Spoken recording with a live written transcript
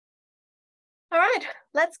All right,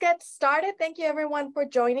 let's get started. Thank you everyone for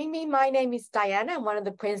joining me. My name is Diana. I'm one of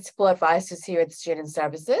the principal advisors here at Student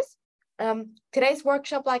Services. Today's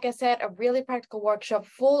workshop, like I said, a really practical workshop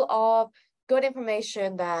full of good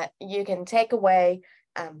information that you can take away.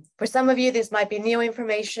 For some of you, this might be new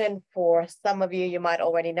information. For some of you, you might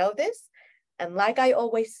already know this. And like I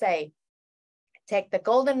always say, take the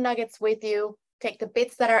golden nuggets with you, take the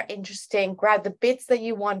bits that are interesting, grab the bits that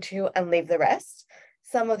you want to, and leave the rest.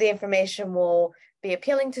 Some of the information will be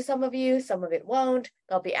appealing to some of you, some of it won't.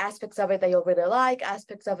 There'll be aspects of it that you'll really like,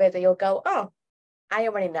 aspects of it that you'll go, oh, I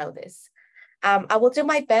already know this. I will do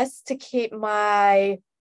my best to keep my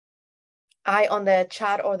eye on the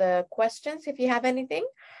chat or the questions if you have anything,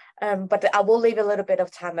 but I will leave a little bit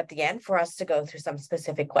of time at the end for us to go through some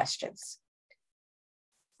specific questions.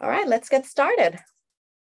 All right, let's get started.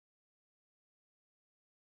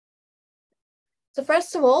 So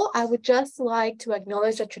first of all, I would just like to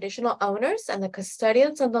acknowledge the traditional owners and the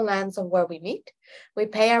custodians of the lands of where we meet. We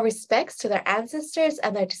pay our respects to their ancestors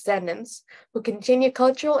and their descendants who continue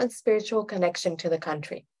cultural and spiritual connection to the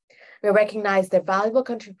country. We recognize their valuable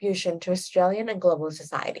contribution to Australian and global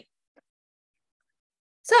society.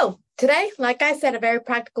 So today, like I said, a very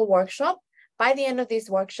practical workshop. By the end of this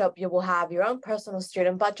workshop, you will have your own personal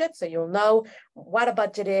student budget. So you'll know what a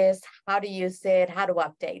budget is, how to use it, how to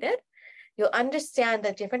update it. You'll understand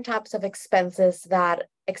the different types of expenses that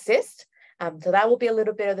exist. So that will be a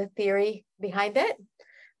little bit of the theory behind it.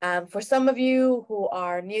 For some of you who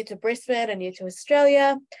are new to Brisbane and new to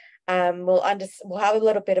Australia, we'll have a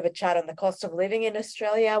little bit of a chat on the cost of living in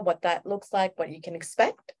Australia, what that looks like, what you can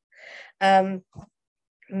expect. By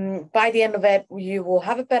the end of it, you will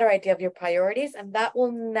have a better idea of your priorities, and that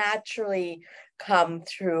will naturally come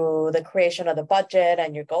through the creation of the budget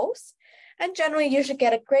and your goals. And generally, you should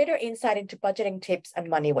get a greater insight into budgeting tips and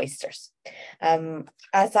money wasters.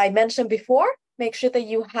 As I mentioned before, make sure that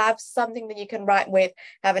you have something that you can write with,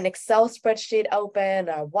 have an Excel spreadsheet open,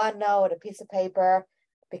 or OneNote, a piece of paper,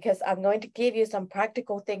 because I'm going to give you some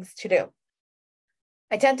practical things to do.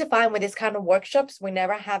 I tend to find with this kind of workshops, we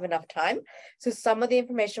never have enough time. So some of the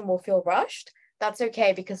information will feel rushed. That's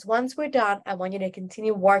okay, because once we're done, I want you to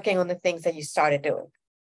continue working on the things that you started doing.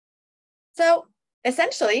 So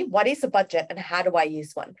essentially, what is a budget and how do I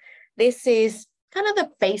use one? This is kind of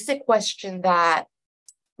the basic question that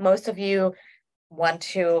most of you want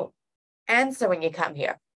to answer when you come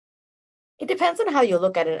here. It depends on how you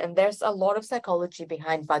look at it, and there's a lot of psychology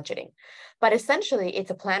behind budgeting. But essentially,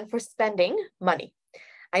 it's a plan for spending money.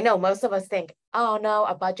 I know most of us think, oh no,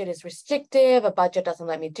 a budget is restrictive, a budget doesn't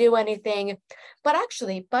let me do anything. But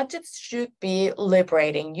actually, budgets should be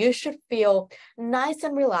liberating. You should feel nice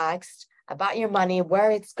and relaxed about your money, where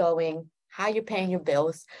it's going, how you're paying your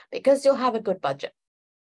bills, because you'll have a good budget.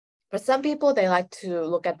 For some people, they like to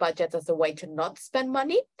look at budgets as a way to not spend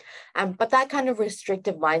money, but that kind of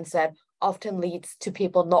restrictive mindset often leads to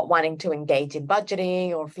people not wanting to engage in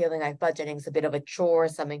budgeting or feeling like budgeting is a bit of a chore,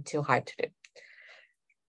 something too hard to do.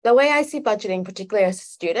 The way I see budgeting, particularly as a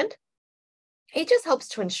student, it just helps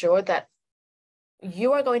to ensure that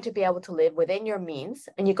you are going to be able to live within your means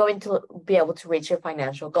and you're going to be able to reach your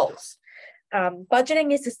financial goals.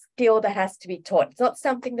 Budgeting is a skill that has to be taught. It's not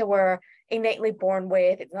something that we're innately born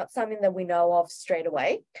with. It's not something that we know of straight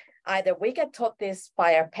away. Either we get taught this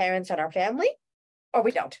by our parents and our family, or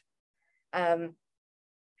we don't.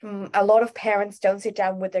 A lot of parents don't sit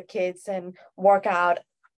down with their kids and work out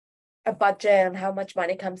a budget and how much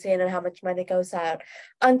money comes in and how much money goes out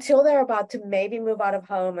until they're about to maybe move out of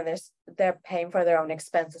home and they're paying for their own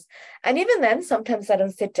expenses. And even then, sometimes they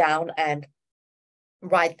don't sit down and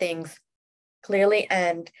write things clearly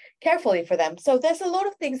and carefully for them. So there's a lot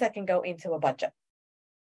of things that can go into a budget.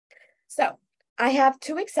 So I have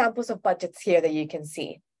two examples of budgets here that you can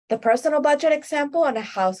see. The personal budget example and a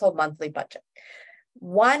household monthly budget.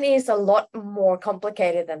 One is a lot more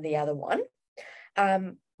complicated than the other one,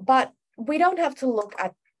 but we don't have to look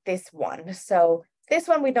at this one. So this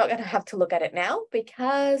one, we're not going to have to look at it now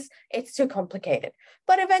because it's too complicated.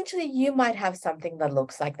 But eventually you might have something that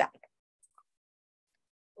looks like that.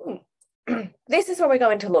 This is what we're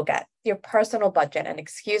going to look at, your personal budget. And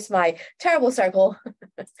excuse my terrible circle,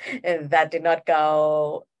 that did not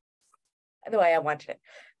go the way I wanted it.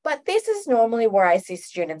 But this is normally where I see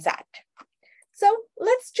students at. So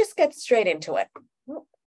let's just get straight into it.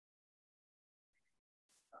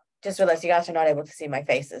 Just realized you guys are not able to see my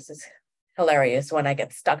face. This is hilarious when I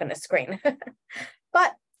get stuck on a screen.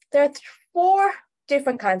 But there are 4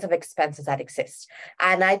 different kinds of expenses that exist.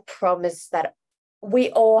 And I promise that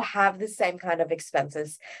we all have the same kind of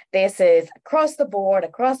expenses. This is across the board,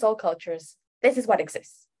 across all cultures. This is what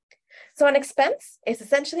exists. So an expense is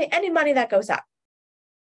essentially any money that goes out.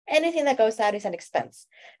 Anything that goes out is an expense.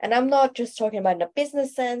 And I'm not just talking about in a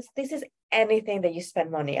business sense. This is anything that you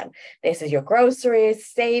spend money on. This is your groceries,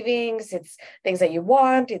 savings, it's things that you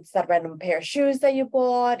want, it's that random pair of shoes that you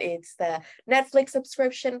bought, it's the Netflix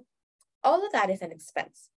subscription. All of that is an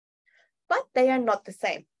expense. But they are not the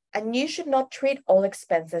same. And you should not treat all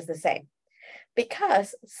expenses the same,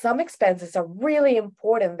 because some expenses are really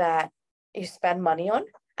important that you spend money on,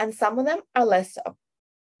 and some of them are less so.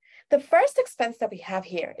 The first expense that we have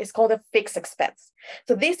here is called a fixed expense.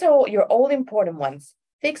 So these are your all important ones.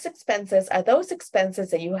 Fixed expenses are those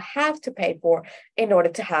expenses that you have to pay for in order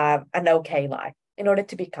to have an okay life, in order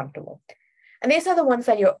to be comfortable. And these are the ones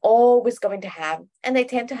that you're always going to have, and they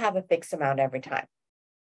tend to have a fixed amount every time.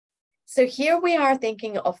 So here we are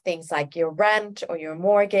thinking of things like your rent or your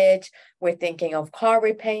mortgage. We're thinking of car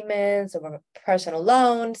repayments or personal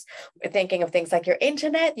loans. We're thinking of things like your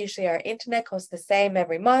internet. Usually our internet costs the same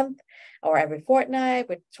every month or every fortnight.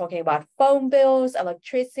 We're talking about phone bills,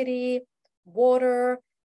 electricity, water.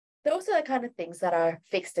 Those are the kind of things that are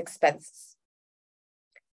fixed expenses.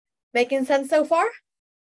 Making sense so far?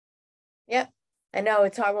 Yep. I know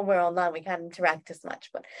it's hard when we're online, we can't interact as much,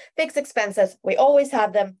 but fixed expenses, we always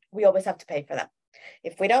have them. We always have to pay for them.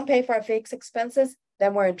 If we don't pay for our fixed expenses,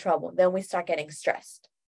 then we're in trouble. Then we start getting stressed.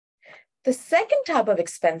 The second type of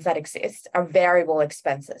expense that exists are variable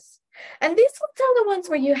expenses. And these ones are the ones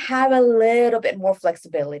where you have a little bit more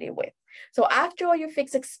flexibility with. So after all your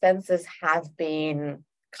fixed expenses have been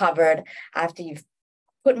covered, after you've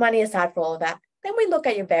put money aside for all of that, then we look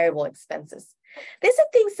at your variable expenses. These are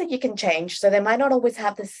things that you can change. So they might not always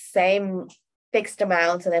have the same fixed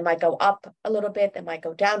amount. So they might go up a little bit. They might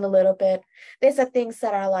go down a little bit. These are things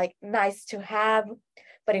that are like nice to have.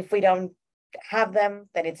 But if we don't have them,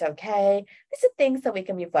 then it's okay. These are things that we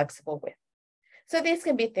can be flexible with. So these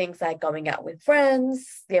can be things like going out with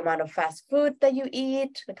friends, the amount of fast food that you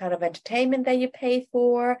eat, the kind of entertainment that you pay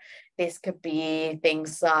for. This could be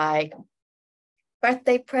things like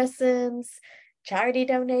birthday presents, charity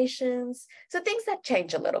donations, so things that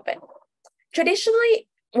change a little bit. Traditionally,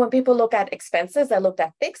 when people look at expenses, they look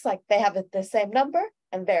at fixed, like they have the same number,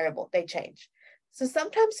 and variable, they change. So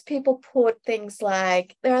sometimes people put things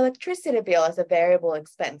like their electricity bill as a variable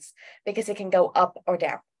expense because it can go up or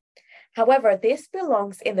down. However, this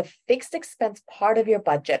belongs in the fixed expense part of your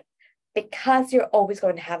budget because you're always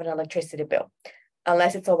going to have an electricity bill,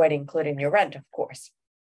 unless it's already included in your rent, of course.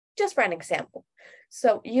 Just for an example.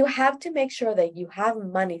 So you have to make sure that you have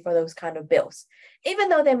money for those kind of bills, even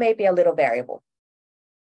though they may be a little variable.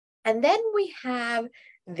 And then we have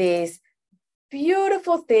this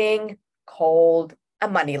beautiful thing called a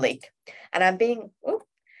money leak. And I'm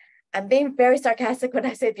being very sarcastic when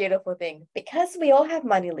I say beautiful thing, because we all have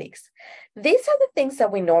money leaks. These are the things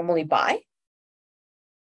that we normally buy,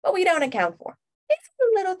 but we don't account for. These are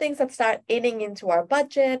the little things that start eating into our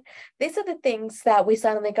budget. These are the things that we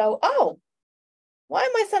suddenly go, oh, why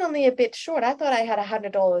am I suddenly a bit short? I thought I had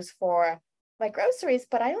 $100 for my groceries,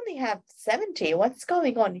 but I only have 70. What's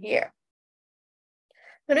going on here?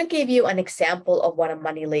 I'm going to give you an example of what a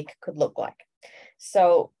money leak could look like.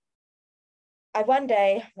 So one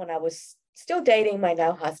day when I was still dating my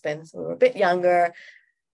now husband, so we were a bit younger,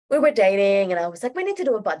 we were dating, and I was like, we need to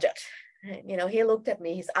do a budget. You know, he looked at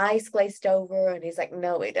me, his eyes glazed over, and he's like,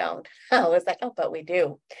 no, we don't. I was like, oh, but we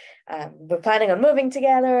do. We're planning on moving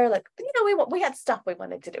together. Like, you know, we had stuff we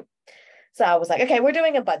wanted to do. So I was like, okay, we're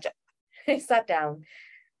doing a budget. He sat down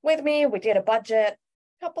with me. We did a budget.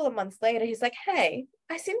 A couple of months later, he's like, hey,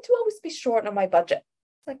 I seem to always be short on my budget.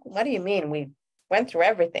 Like, what do you mean? We went through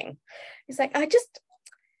everything. He's like, I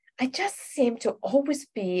just seem to always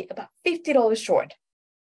be about $50 short.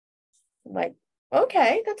 I'm like,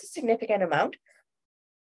 okay, that's a significant amount.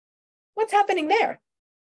 What's happening there?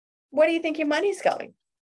 Where do you think your money's going?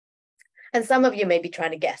 And some of you may be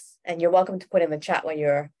trying to guess, and you're welcome to put in the chat what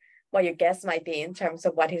your guess might be in terms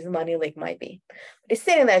of what his money leak might be. But he's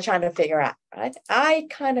sitting there trying to figure out, right? I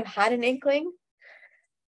kind of had an inkling.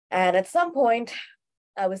 And at some point,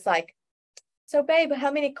 I was like, so babe,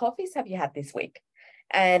 how many coffees have you had this week?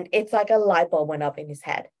 And it's like a light bulb went up in his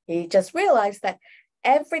head. He just realized that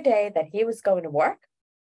every day that he was going to work,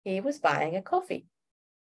 he was buying a coffee.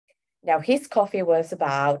 Now, his coffee was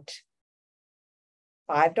about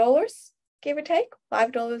 $5, give or take,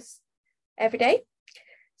 $5 every day.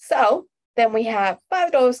 So then we have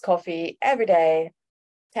 $5 coffee every day,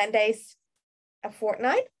 10 days, a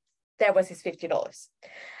fortnight. There was his $50.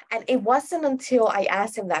 And it wasn't until I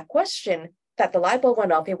asked him that question that the light bulb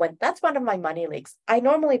went off. He went, that's one of my money leaks. I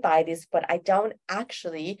normally buy this, but I don't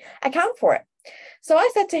actually account for it. So I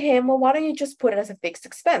said to him, well, why don't you just put it as a fixed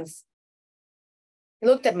expense? He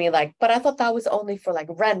looked at me like, but I thought that was only for like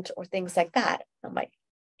rent or things like that. I'm like,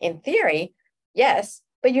 in theory, yes,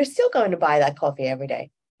 but you're still going to buy that coffee every day.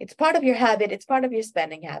 It's part of your habit. It's part of your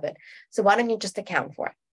spending habit. So why don't you just account for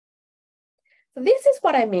it? So this is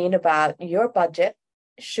what I mean about your budget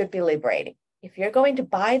should be liberating. If you're going to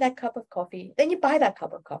buy that cup of coffee, then you buy that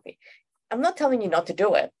cup of coffee. I'm not telling you not to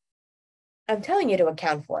do it. I'm telling you to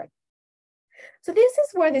account for it. So this is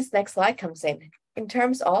where this next slide comes in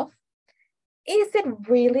terms of, is it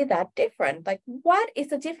really that different? Like, what is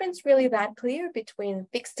the difference really that clear between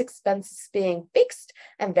fixed expenses being fixed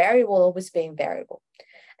and variable always being variable?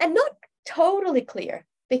 And not totally clear,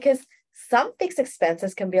 because some fixed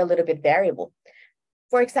expenses can be a little bit variable.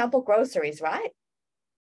 For example, groceries, right?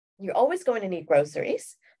 You're always going to need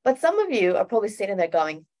groceries, but some of you are probably sitting there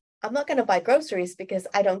going, I'm not going to buy groceries because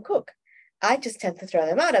I don't cook. I just tend to throw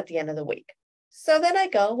them out at the end of the week. So then I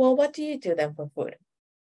go, well, what do you do then for food?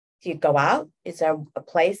 Do you go out? Is there a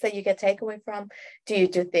place that you get takeaway from? Do you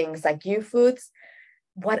do things like YouFoods?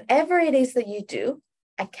 Whatever it is that you do,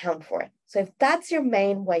 account for it. So if that's your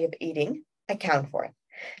main way of eating, account for it.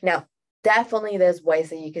 Now, definitely there's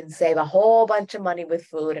ways that you can save a whole bunch of money with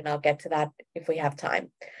food, and I'll get to that if we have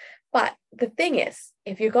time. But the thing is,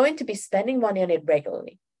 if you're going to be spending money on it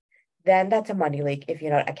regularly, then that's a money leak if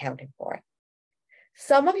you're not accounting for it.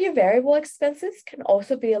 Some of your variable expenses can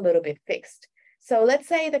also be a little bit fixed. So let's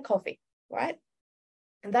say the coffee, right?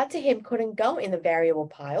 And that to him couldn't go in the variable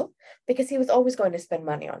pile because he was always going to spend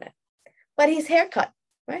money on it. But his haircut,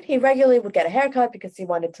 right? He regularly would get a haircut because he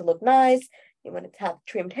wanted to look nice. He wanted to have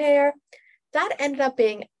trimmed hair. That ended up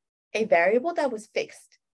being a variable that was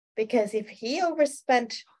fixed, because if he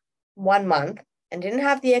overspent 1 month and didn't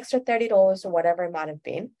have the extra $30 or whatever it might have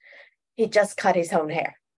been, he just cut his own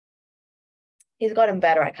hair. He's gotten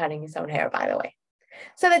better at cutting his own hair, by the way.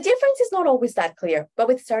 So the difference is not always that clear, but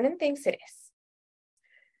with certain things it is.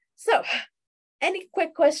 So any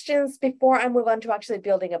quick questions before I move on to actually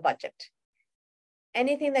building a budget?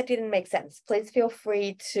 Anything that didn't make sense, please feel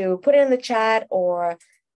free to put it in the chat or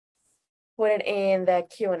put it in the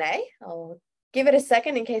Q&A. I'll give it a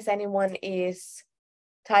second in case anyone is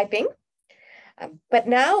typing. But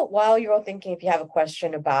now, while you're all thinking, if you have a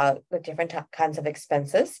question about the different kinds of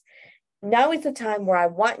expenses, now is the time where I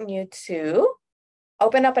want you to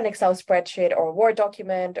open up an Excel spreadsheet or a Word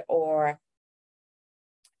document or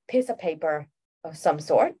piece of paper of some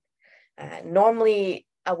sort. Normally,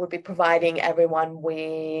 I would be providing everyone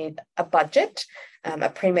with a budget, a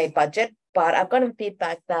pre-made budget, but I've gotten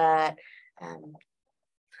feedback that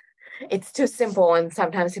it's too simple and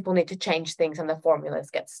sometimes people need to change things and the formulas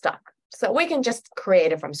get stuck. So we can just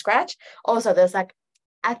create it from scratch. Also, there's like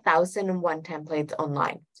 1,001 templates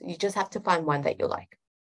online. So you just have to find one that you like.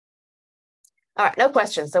 All right, no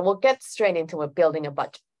questions. So we'll get straight into it, building a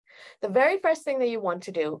budget. The very first thing that you want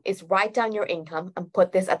to do is write down your income and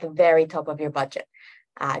put this at the very top of your budget.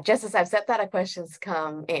 Just as I've said that, questions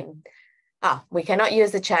come in. We cannot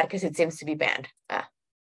use the chat because it seems to be banned.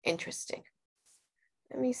 Interesting.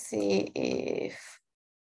 Let me see if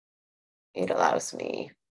it allows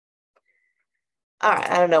me. All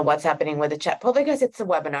right, I don't know what's happening with the chat, probably because it's a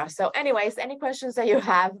webinar. So anyways, any questions that you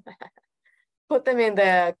have, put them in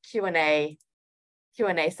the Q&A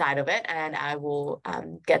side of it, and I will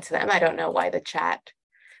get to them. I don't know why the chat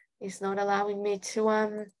is not allowing me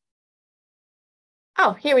to.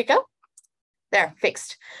 Oh, here we go. There,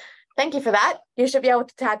 fixed. Thank you for that. You should be able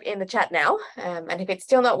to type in the chat now. And if it's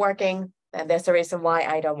still not working, then there's a reason why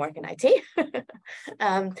I don't work in IT.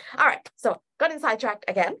 All right, so got sidetracked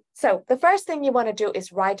again. So the first thing you want to do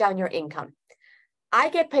is write down your income. I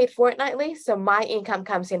get paid fortnightly, so my income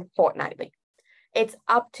comes in fortnightly. It's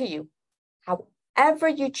up to you. However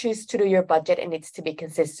you choose to do your budget, it needs to be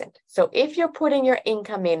consistent. So if you're putting your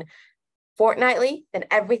income in fortnightly, then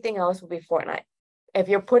everything else will be fortnight. If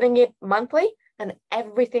you're putting it monthly, then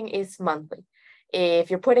everything is monthly. If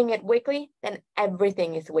you're putting it weekly, then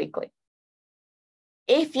everything is weekly.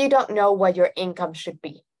 If you don't know what your income should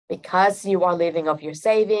be, because you are living off your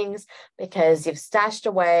savings, because you've stashed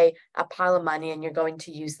away a pile of money and you're going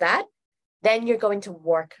to use that, then you're going to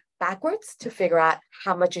work backwards to figure out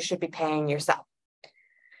how much you should be paying yourself.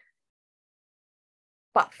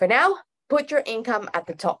 But for now, put your income at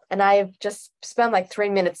the top. And I've just spent like 3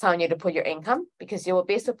 minutes telling you to put your income, because you will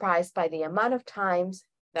be surprised by the amount of times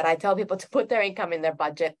that I tell people to put their income in their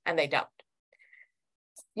budget and they don't.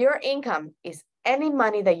 Your income is any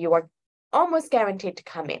money that you are almost guaranteed to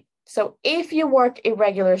come in. So if you work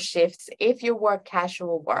irregular shifts, if you work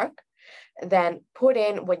casual work, then put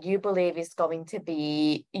in what you believe is going to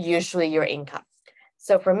be usually your income.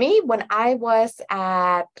 So for me, when I was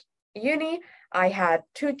at uni, I had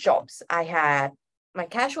 2 jobs. I had my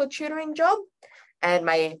casual tutoring job, and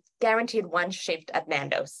my guaranteed one shift at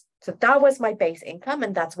Nando's. So that was my base income,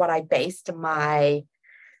 and that's what I based my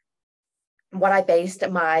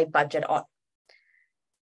budget on,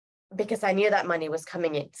 because I knew that money was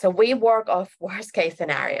coming in. So we work off worst case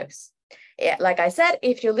scenarios. Yeah, like I said,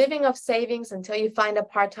 if you're living off savings until you find a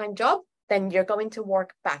part-time job, then you're going to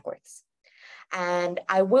work backwards. And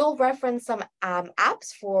I will reference some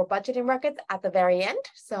apps for budgeting records at the very end.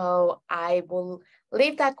 So I will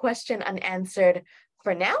leave that question unanswered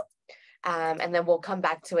for now. And then we'll come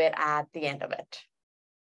back to it at the end of it.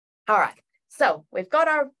 All right. So we've got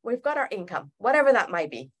our income, whatever that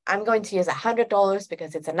might be. I'm going to use $100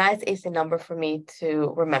 because it's a nice, easy number for me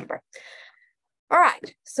to remember. All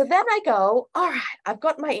right. So then I go, all right, I've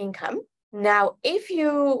got my income. Now, if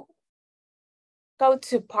you go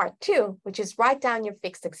to part 2, which is write down your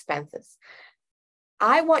fixed expenses.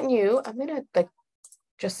 I'm going to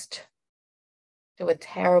just do a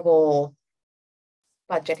terrible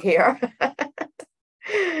budget here.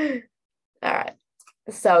 All right.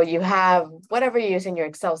 So you have whatever you use in your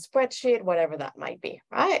Excel spreadsheet, whatever that might be,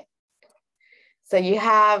 right? So you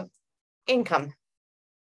have income.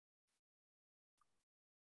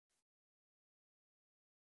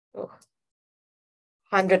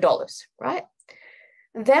 $100, right?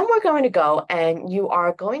 Then we're going to go and you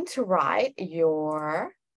are going to write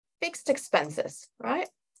your fixed expenses, right?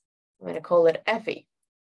 I'm going to call it FE.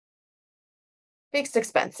 Fixed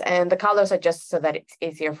expense. And the colors are just so that it's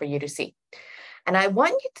easier for you to see. And I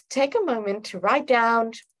want you to take a moment to write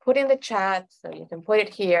down, put in the chat, so you can put it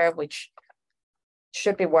here, which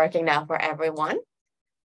should be working now for everyone,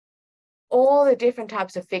 all the different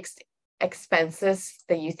types of fixed expenses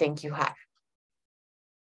that you think you have.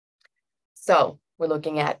 So we're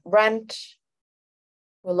looking at rent.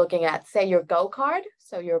 We're looking at, say, your Go card,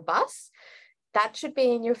 so your bus. That should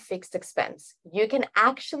be in your fixed expense. You can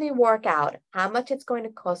actually work out how much it's going to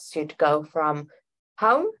cost you to go from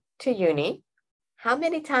home to uni, how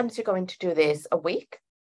many times you're going to do this a week,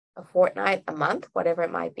 a fortnight, a month, whatever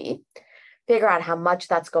it might be. Figure out how much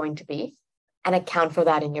that's going to be and account for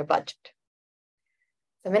that in your budget.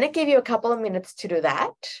 So I'm going to give you a couple of minutes to do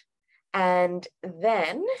that. And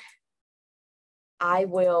then I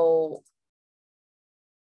will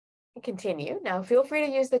continue. Now, feel free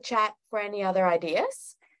to use the chat for any other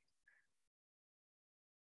ideas.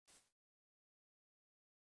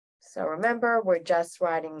 So remember, we're just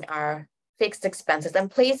writing our fixed expenses, and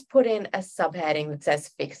please put in a subheading that says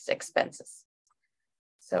fixed expenses.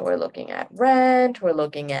 So we're looking at rent, we're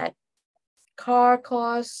looking at car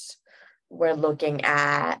costs, we're looking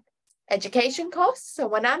at education costs. So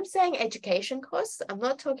when I'm saying education costs, I'm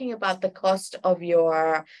not talking about the cost of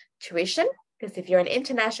your tuition, because if you're an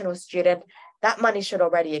international student, that money should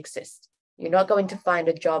already exist. You're not going to find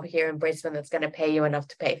a job here in Brisbane that's going to pay you enough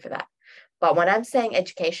to pay for that. But when I'm saying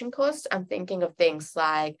education costs, I'm thinking of things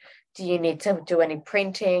like, do you need to do any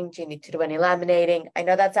printing? Do you need to do any laminating? I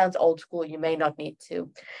know that sounds old school. You may not need to.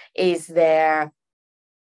 Is there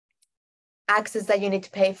access that you need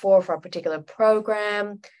to pay for a particular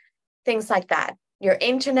program? Things like that. Your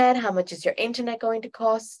internet, how much is your internet going to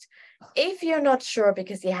cost? If you're not sure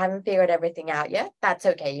because you haven't figured everything out yet, that's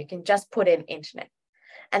okay. You can just put in internet.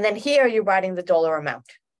 And then here you're writing the dollar amount.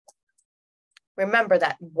 Remember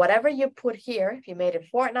that whatever you put here, if you made it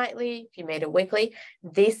fortnightly, if you made it weekly,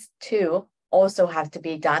 these two also have to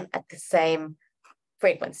be done at the same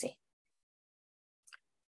frequency.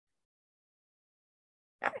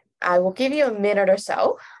 All right. I will give you a minute or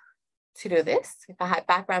so to do this. If I had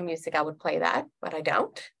background music, I would play that, but I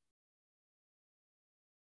don't.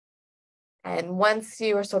 And once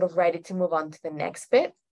you are sort of ready to move on to the next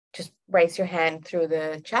bit, just raise your hand through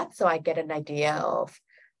the chat so I get an idea of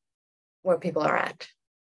where people are at.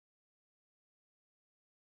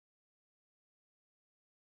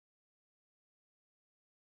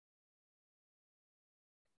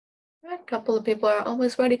 A couple of people are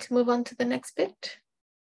almost ready to move on to the next bit.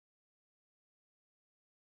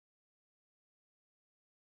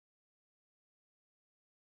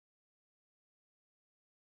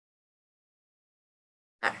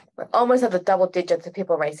 All right, we're almost at the double digits of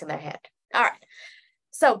people raising their hand. All right.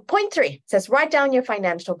 So point 3 says, write down your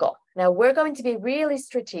financial goal. Now we're going to be really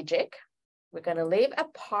strategic. We're going to leave a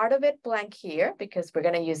part of it blank here because we're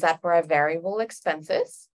going to use that for our variable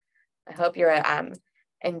expenses. I hope you're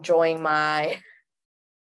enjoying my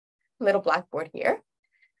little blackboard here.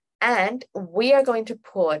 And we are going to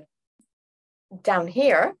put down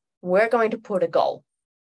here, we're going to put a goal.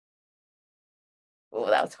 Oh,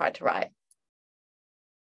 that was hard to write.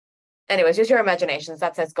 Anyways, use your imaginations.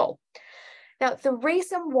 That says goal. Now, the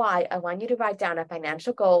reason why I want you to write down a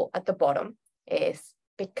financial goal at the bottom is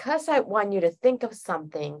because I want you to think of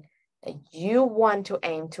something that you want to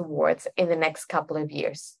aim towards in the next couple of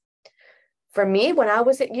years. For me, when I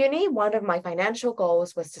was at uni, one of my financial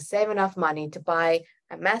goals was to save enough money to buy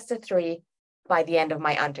a Master 3 by the end of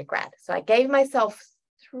my undergrad. So I gave myself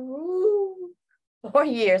 4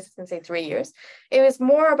 years, I was going to say 3 years. It was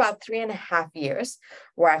more about 3.5 years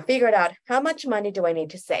where I figured out how much money do I need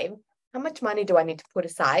to save? How much money do I need to put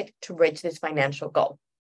aside to reach this financial goal?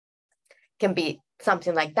 It can be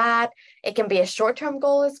something like that. It can be a short-term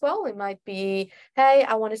goal as well. It might be, hey,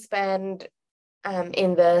 I want to spend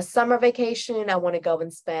in the summer vacation, I want to go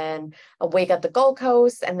and spend a week at the Gold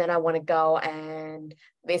Coast, and then I want to go and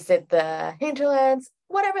visit the hinterlands,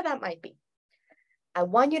 whatever that might be. I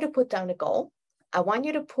want you to put down a goal. I want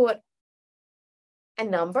you to put a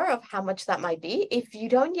number of how much that might be. If you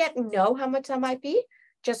don't yet know how much that might be,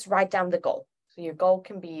 just write down the goal. So your goal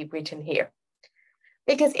can be written here.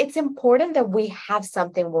 Because it's important that we have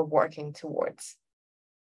something we're working towards.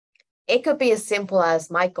 It could be as simple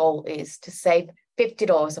as my goal is to save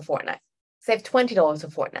 $50 a fortnight, save $20 a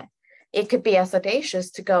fortnight. It could be as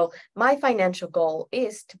audacious to go, my financial goal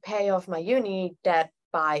is to pay off my uni debt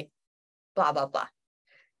by blah, blah, blah.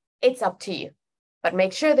 It's up to you. But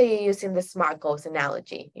make sure that you're using the SMART goals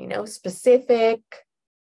analogy, specific,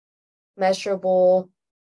 measurable,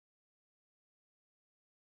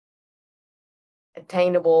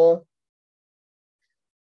 attainable,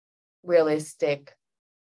 realistic,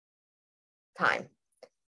 time.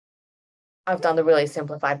 I've done the really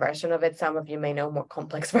simplified version of it. Some of you may know more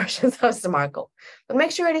complex versions of SMART goal, but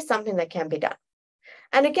make sure it is something that can be done.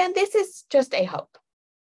 And again, this is just a hope.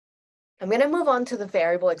 I'm going to move on to the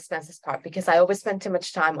variable expenses part because I always spend too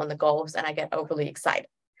much time on the goals and I get overly excited.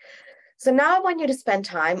 So now I want you to spend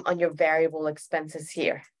time on your variable expenses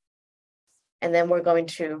here. And then we're going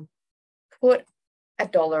to put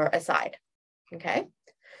 $1 aside, okay?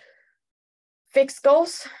 Fixed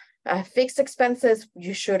goals, fixed expenses,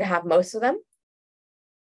 you should have most of them.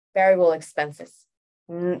 Variable expenses,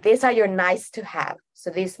 these are your nice to have.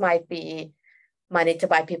 So these might be money to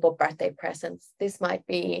buy people birthday presents. This might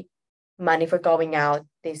be money for going out.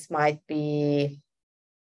 This might be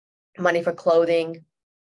money for clothing.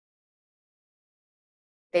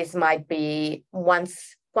 This might be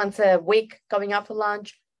once a week going out for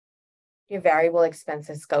lunch. Your variable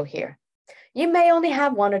expenses go here. You may only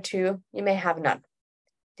have one or two. You may have none.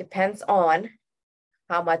 Depends on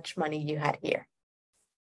how much money you had here.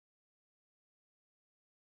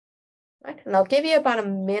 Right? And I'll give you about a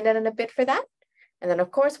minute and a bit for that. And then,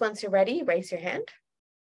 of course, once you're ready, raise your hand.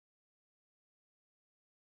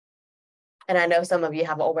 And I know some of you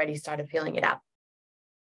have already started filling it out.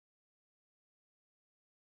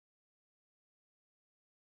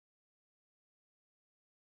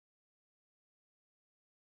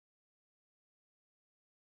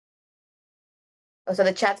 Oh, so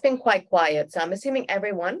the chat's been quite quiet. So I'm assuming either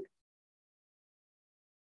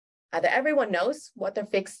everyone knows what their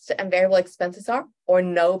fixed and variable expenses are, or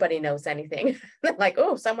nobody knows anything. Like,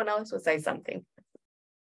 oh, someone else will say something.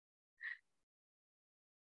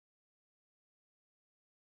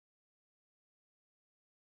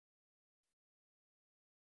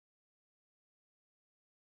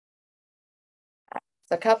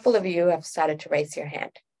 So a couple of you have started to raise your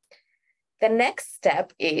hand. The next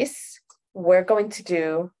step is we're going to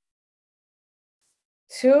do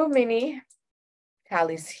 2 mini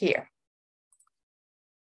tallies here.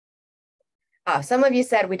 Some of you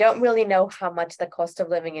said we don't really know how much the cost of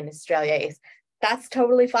living in Australia is. That's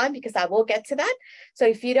totally fine because I will get to that. So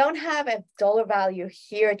if you don't have a dollar value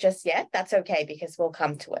here just yet, that's okay because we'll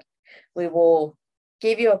come to it. We will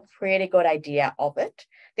give you a pretty good idea of it.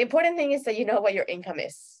 The important thing is that you know what your income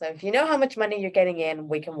is. So if you know how much money you're getting in,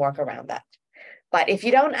 we can work around that. But if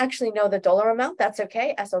you don't actually know the dollar amount, that's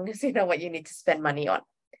okay, as long as you know what you need to spend money on.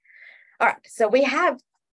 All right, so we have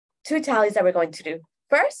 2 tallies that we're going to do.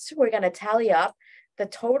 First, we're going to tally up the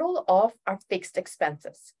total of our fixed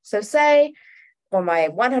expenses. So say for my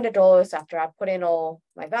 $100, after I put in all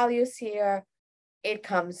my values here, it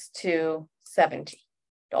comes to $70,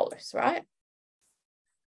 right?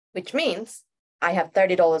 Which means I have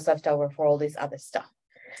 $30 left over for all this other stuff.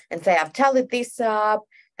 And say I've tallied this up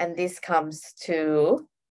and this comes to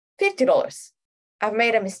 $50. I've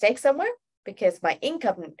made a mistake somewhere because my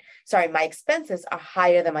expenses are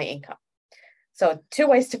higher than my income. So 2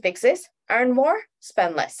 ways to fix this: earn more,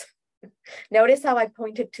 spend less. Notice how I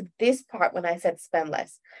pointed to this part when I said spend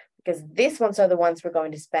less, because these ones are the ones we're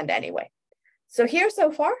going to spend anyway. So here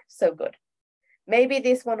so far, so good. Maybe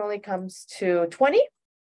this one only comes to 20,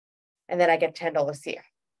 and then I get $10 here.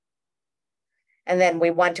 And then we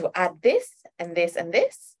want to add this and this and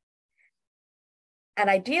this. And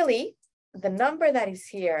ideally, the number that is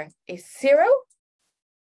here is 0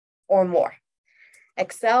 or more.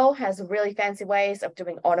 Excel has really fancy ways of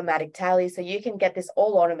doing automatic tally, so you can get this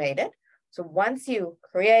all automated. So once you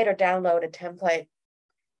create or download a template,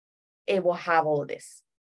 it will have all of this.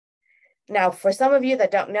 Now, for some of you that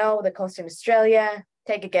don't know the cost in Australia,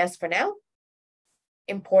 take a guess for now.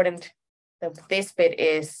 Important that this bit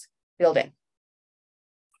is filled in.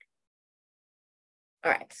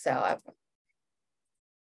 All right, so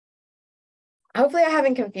hopefully I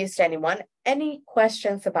haven't confused anyone. Any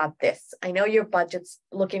questions about this? I know your budget's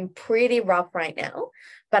looking pretty rough right now,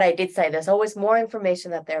 but I did say there's always more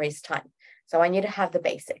information that there is time. So I need to have the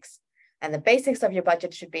basics. And the basics of your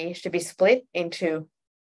budget should be split into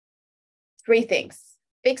 3 things: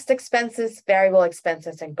 fixed expenses, variable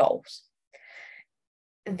expenses, and goals.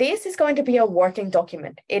 This is going to be a working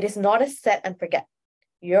document. It is not a set and forget.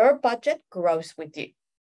 Your budget grows with you.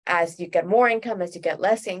 As you get more income, as you get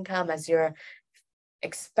less income, as you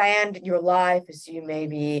expand your life, as you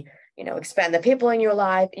maybe, expand the people in your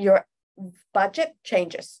life, your budget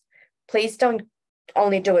changes. Please don't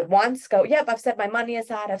only do it once, go, yep, I've set my money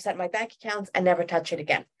aside, I've set my bank accounts, and never touch it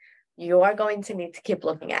again. You are going to need to keep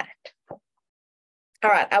looking at it. All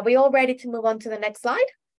right, are we all ready to move on to the next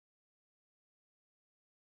slide?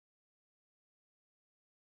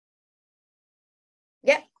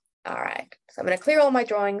 Yep. All right, so I'm going to clear all my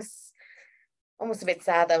drawings. Almost a bit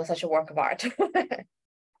sad that was such a work of art.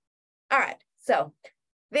 All right, so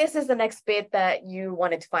this is the next bit that you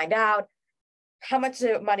wanted to find out. How much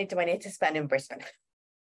money do I need to spend in Brisbane?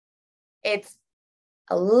 It's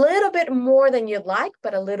a little bit more than you'd like,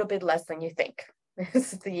 but a little bit less than you think.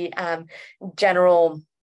 This is the general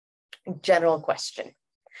question.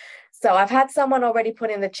 So I've had someone already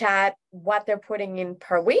put in the chat what they're putting in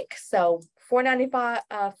per week. So $4.95,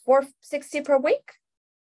 $4.60 per week,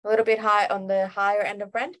 a little bit high on the higher end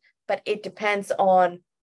of rent, but it depends on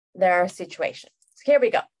their situation. So here we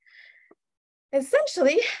go.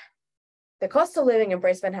 Essentially, the cost of living in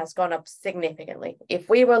Brisbane has gone up significantly. If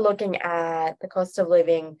we were looking at the cost of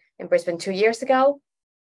living in Brisbane 2 years ago,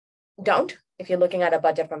 don't, if you're looking at a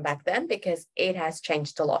budget from back then, because it has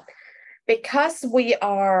changed a lot. Because we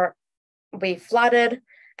flooded,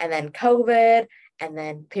 and then COVID, and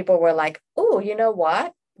then people were like, oh, you know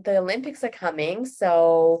what? The Olympics are coming,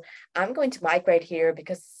 so I'm going to migrate here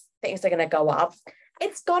because things are going to go up.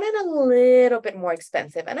 It's gotten a little bit more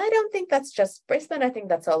expensive. And I don't think that's just Brisbane. I think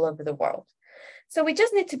that's all over the world. So we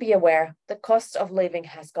just need to be aware the cost of living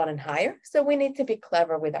has gotten higher. So we need to be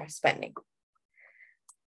clever with our spending.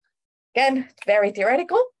 Again, very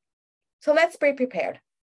theoretical. So let's be prepared.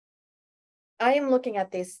 I am looking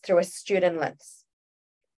at this through a student lens.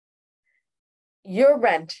 Your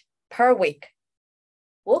rent per week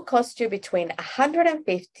will cost you between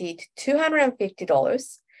 $150 to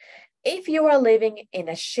 $250 if you are living in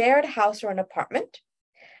a shared house or an apartment,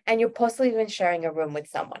 and you're possibly even sharing a room with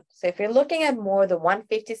someone. So if you're looking at more the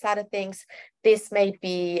 150 side of things, this may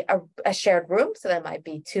be a shared room. So there might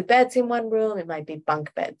be 2 beds in one room. It might be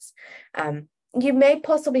bunk beds. You may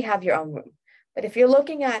possibly have your own room. But if you're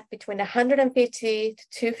looking at between 150 to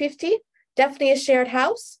 250, definitely a shared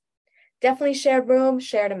house, definitely shared room,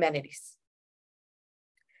 shared amenities.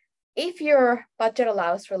 If your budget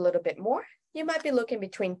allows for a little bit more, you might be looking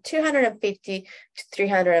between 250 to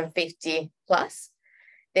 350 plus.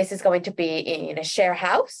 This is going to be in a share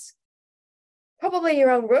house, probably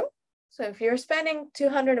your own room. So if you're spending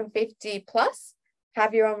 250 plus,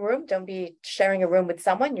 have your own room. Don't be sharing a room with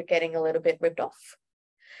someone. You're getting a little bit ripped off.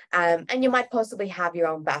 And you might possibly have your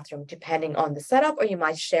own bathroom depending on the setup, or you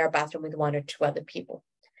might share a bathroom with 1 or 2 other people.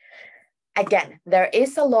 Again, there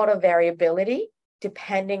is a lot of variability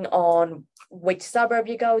depending on which suburb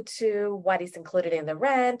you go to, what is included in the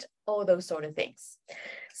rent, all those sort of things.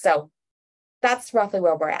 So that's roughly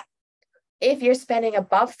where we're at. If you're spending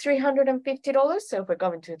above $350, so if we're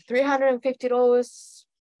going to $350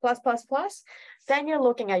 plus, then you're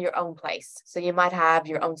looking at your own place. So you might have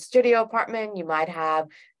your own studio apartment, you might have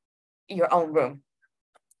your own room,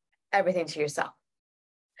 everything to yourself.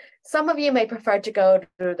 Some of you may prefer to go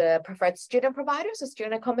through the preferred student providers or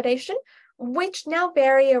student accommodation, which now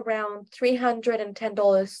vary around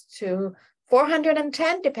 $310 to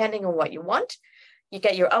 $410, depending on what you want. You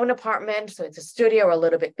get your own apartment, so it's a studio or a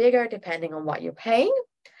little bit bigger, depending on what you're paying.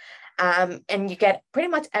 And you get pretty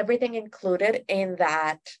much everything included in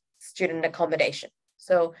that student accommodation.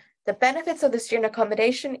 So the benefits of the student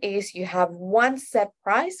accommodation is you have one set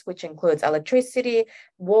price, which includes electricity,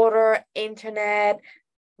 water, internet.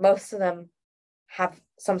 Most of them have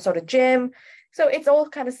some sort of gym. So it's all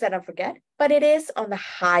kind of set and forget, but it is on the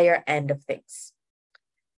higher end of things.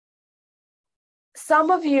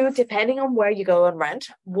 Some of you, depending on where you go on rent,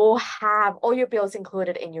 will have all your bills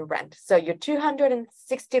included in your rent. So your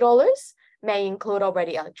 $260 may include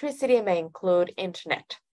already electricity, may include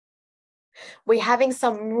internet. We're having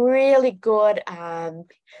some really good,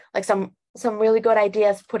 some really good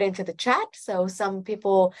ideas put into the chat. So some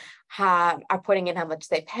people are putting in how much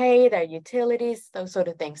they pay, their utilities, those sort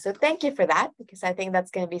of things. So thank you for that, because I think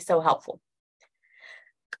that's going to be so helpful.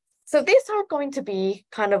 So these are going to be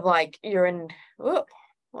kind of like you're in, whoop,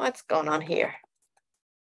 what's going on here?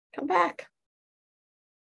 Come back.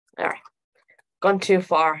 All right, gone too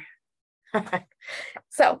far.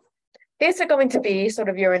 So these are going to be sort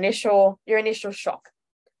of your initial shock.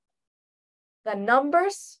 The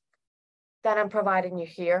numbers that I'm providing you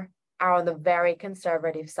here are on the very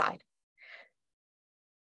conservative side.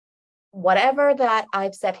 Whatever that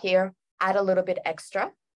I've said here, add a little bit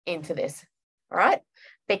extra into this, all right?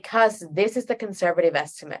 Because this is the conservative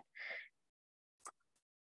estimate.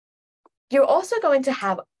 You're also going to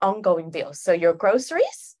have ongoing bills. So your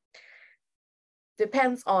groceries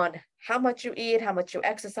depends on how much you eat, how much you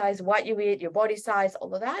exercise, what you eat, your body size,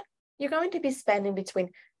 all of that. You're going to be spending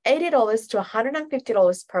between $80 to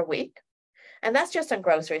 $150 per week. And that's just on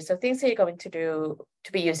groceries. So things that you're going to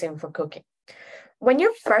be using for cooking. When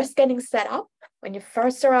you're first getting set up, when you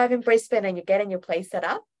first arrive in Brisbane and you're getting your place set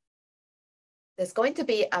up, there's going to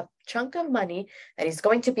be a chunk of money that is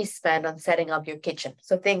going to be spent on setting up your kitchen.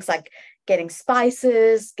 So things like getting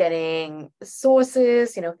spices, getting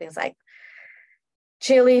sauces, things like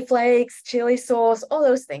chili flakes, chili sauce, all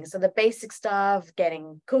those things. So the basic stuff,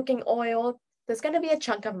 getting cooking oil, there's going to be a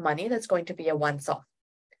chunk of money that's going to be a once-off.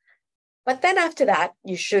 But then after that,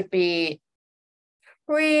 you should be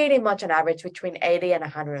pretty much on average between 80 and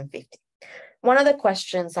 150. One of the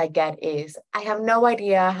questions I get is, I have no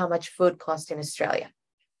idea how much food costs in Australia.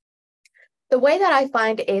 The way that I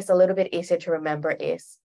find is a little bit easier to remember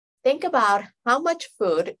is, think about how much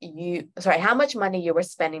money you were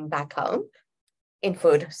spending back home in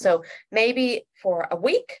food. So maybe for a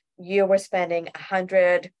week, you were spending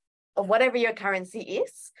 100 of whatever your currency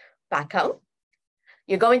is back home.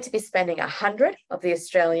 You're going to be spending 100 of the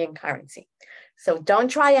Australian currency. So don't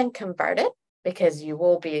try and convert it, because you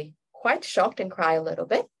will be quite shocked and cry a little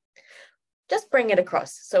bit. Just bring it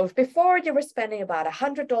across. So if before you were spending about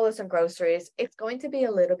 $100 on groceries, it's going to be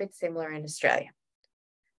a little bit similar in Australia.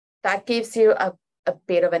 That gives you a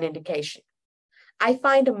bit of an indication. I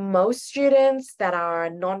find most students that are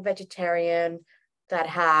non-vegetarian, that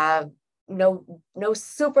have no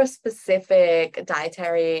super specific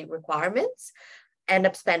dietary requirements, end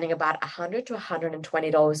up spending about $100 to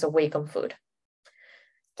 $120 a week on food.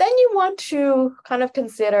 Then you want to kind of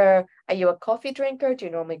consider, are you a coffee drinker? Do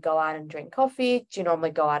you normally go out and drink coffee? Do you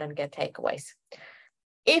normally go out and get takeaways?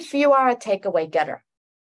 If you are a takeaway getter,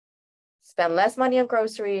 spend less money on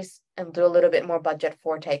groceries and do a little bit more budget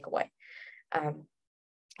for takeaway.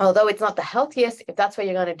 Although it's not the healthiest, if that's what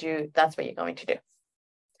you're going to do, that's what you're going to do.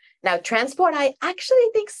 Now, transport, I actually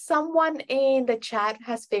think someone in the chat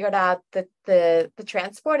has figured out that the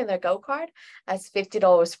transport in their Go card as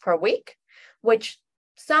 $50 per week, which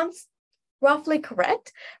sounds roughly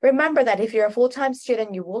correct. Remember that if you're a full-time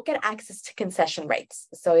student, you will get access to concession rates.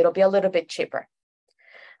 So it'll be a little bit cheaper.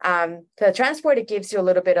 The transport, it gives you a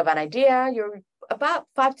little bit of an idea. You're about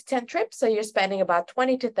 5 to 10 trips, so you're spending about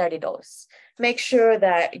 $20 to $30. Make sure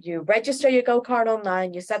that you register your Go card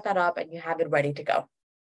online, you set that up, and you have it ready to go.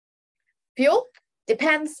 Fuel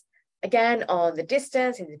depends, again, on the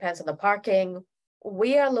distance. It depends on the parking.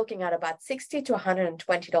 We are looking at about $60 to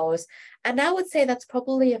 $120. And I would say that's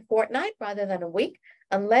probably a fortnight rather than a week,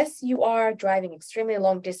 unless you are driving extremely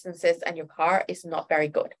long distances and your car is not very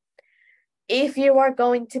good. If you are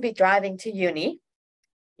going to be driving to uni,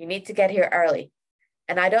 you need to get here early.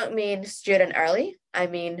 And I don't mean student early. I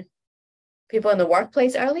mean people in the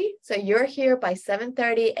workplace early. So you're here by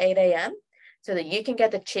 7:30, 8 a.m. so that you can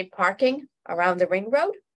get the cheap parking around the ring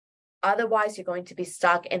road. Otherwise, you're going to be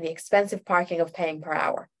stuck in the expensive parking of paying per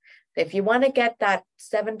hour. So if you want to get that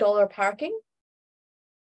 $7 parking,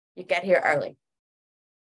 you get here early.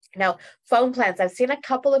 Now, phone plans. I've seen a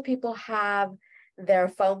couple of people have their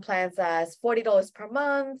phone plans as $40 per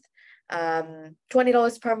month,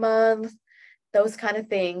 $20 per month, those kind of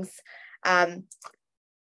things.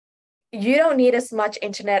 You don't need as much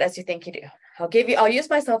internet as you think you do. I'll use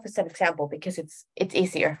myself as an example because it's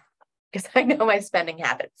easier, because I know my spending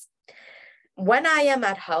habits. When I am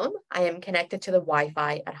at home, I am connected to the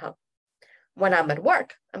Wi-Fi at home. When I'm at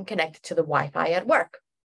work, I'm connected to the Wi-Fi at work.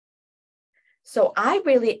 So I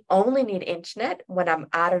really only need internet when I'm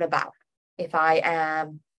out and about. If I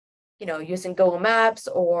am, using Google Maps,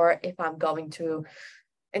 or if I'm going to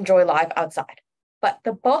enjoy life outside. but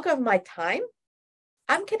the bulk of my time,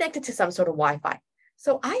 I'm connected to some sort of Wi-Fi.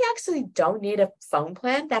 So I actually don't need a phone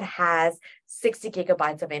plan that has 60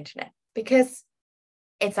 gigabytes of internet because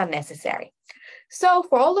it's unnecessary. So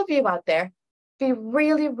for all of you out there, be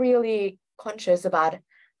really, really conscious about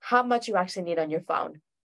how much you actually need on your phone.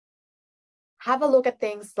 Have a look at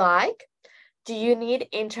things like, do you need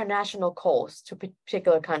international calls to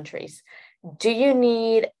particular countries?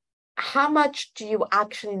 How much do you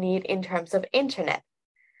actually need in terms of internet?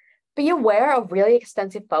 Be aware of really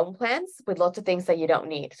expensive phone plans with lots of things that you don't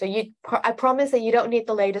need. So I promise that you don't need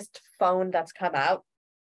the latest phone that's come out.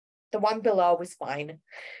 The one below is fine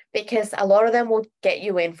because a lot of them will get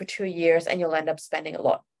you in for 2 years and you'll end up spending a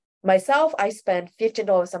lot. Myself, I spend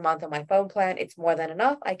 $15 a month on my phone plan. It's more than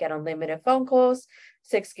enough. I get unlimited phone calls,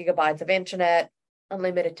 6 gigabytes of internet,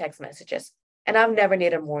 unlimited text messages, and I've never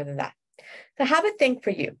needed more than that. So have a think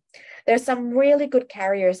for you. There's some really good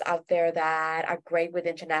carriers out there that are great with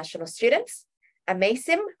international students.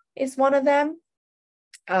 Amaysim is one of them.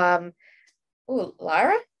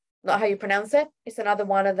 Lyra, not how you pronounce it. It's another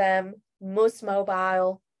one of them. Moose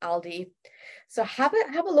Mobile, Aldi. So have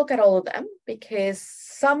a look at all of them because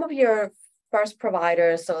some of your first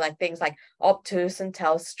providers, so like things like Optus and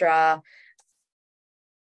Telstra,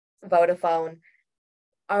 Vodafone,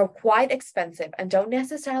 are quite expensive and don't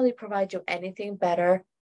necessarily provide you anything better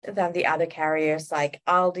than the other carriers like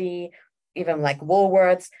Aldi, even like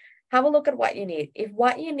Woolworths. Have a look at what you need. If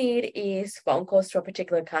what you need is phone calls to a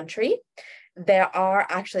particular country, there are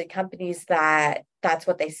actually companies that's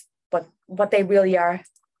what they really are,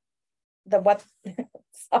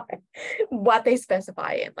 what they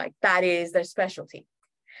specify in, like that is their specialty.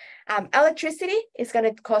 Electricity is going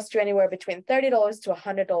to cost you anywhere between $30 to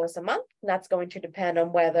 $100 a month. That's going to depend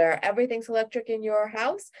on whether everything's electric in your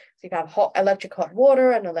house. So you have electric hot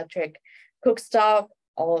water and electric cooktop,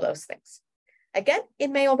 all of those things. Again, it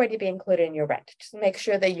may already be included in your rent. Just make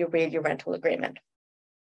sure that you read your rental agreement.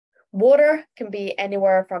 Water can be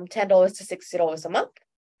anywhere from $10 to $60 a month.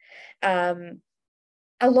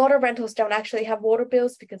 A lot of rentals don't actually have water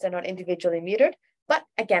bills because they're not individually metered. But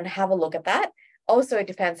again, have a look at that. Also, it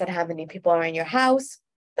depends on how many people are in your house.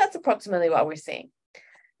 That's approximately what we're seeing.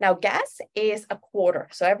 Now, gas is a quarter.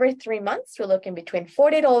 So every 3 months, we're looking between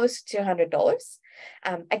 $40 to $100.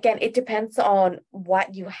 Again, it depends on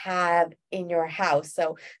what you have in your house.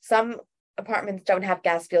 So some apartments don't have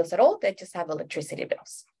gas bills at all. They just have electricity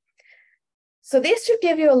bills. So this should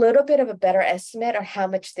give you a little bit of a better estimate of how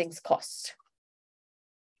much things cost.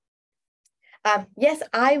 Yes,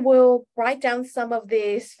 I will write down some of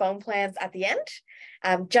these phone plans at the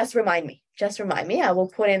end. Just remind me. I will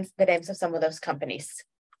put in the names of some of those companies.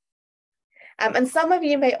 And some of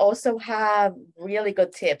you may also have really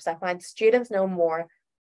good tips. I find students know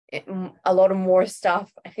a lot of more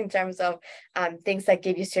stuff in terms of things that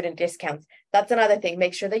give you student discounts. That's another thing.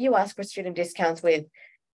 Make sure that you ask for student discounts with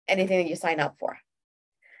anything that you sign up for.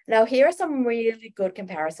 Now, here are some really good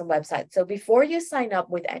comparison websites. So before you sign up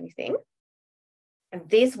with anything,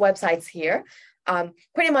 these websites here,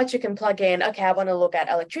 pretty much you can plug in, okay, I want to look at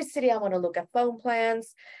electricity, I want to look at phone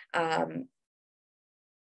plans.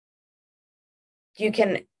 You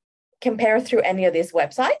can compare through any of these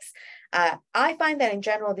websites. I find that in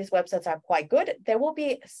general, these websites are quite good. There will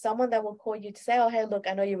be someone that will call you to say, oh, hey, look,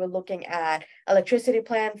 I know you were looking at electricity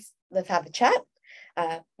plans. Let's have a chat.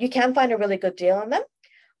 You can find a really good deal on them,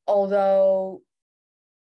 although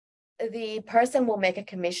the person will make a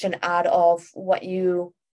commission out of what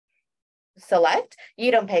you select. You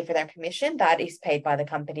don't pay for their commission. That is paid by the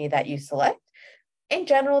company that you select. In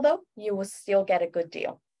general, though, you will still get a good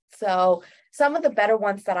deal. So some of the better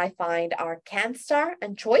ones that I find are CanStar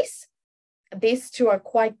and Choice. These two are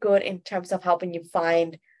quite good in terms of helping you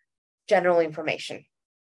find general information.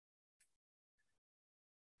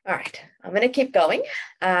 All right, I'm going to keep going.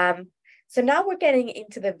 So now we're getting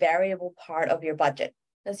into the variable part of your budget.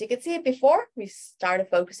 As you can see before, we started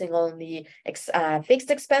focusing on the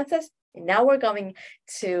fixed expenses, and now we're going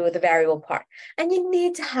to the variable part. And you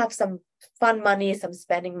need to have some fun money, some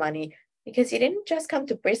spending money, because you didn't just come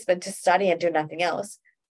to Brisbane to study and do nothing else.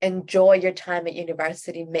 Enjoy your time at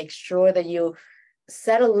university. Make sure that you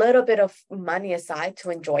set a little bit of money aside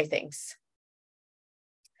to enjoy things.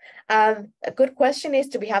 A good question is,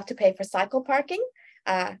 do we have to pay for cycle parking?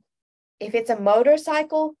 If it's a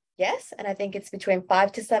motorcycle, yes, and I think it's between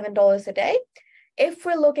 $5 to $7 a day. If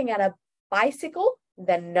we're looking at a bicycle,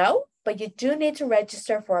 then no, but you do need to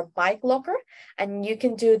register for a bike locker, and you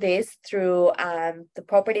can do this through the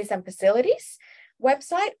Properties and Facilities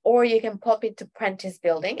website, or you can pop into Prentice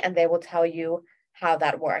Building and they will tell you how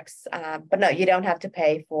that works. But no, you don't have to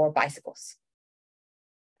pay for bicycles.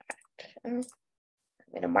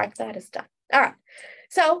 I'm going to mark that as done. All right.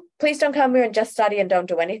 So please don't come here and just study and don't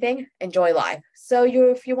do anything. Enjoy life. So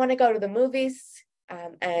if you want to go to the movies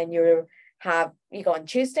and you go on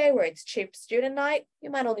Tuesday where it's cheap student night, you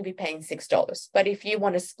might only be paying $6. But if you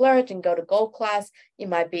want to splurge and go to gold class, you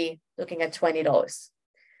might be looking at $20.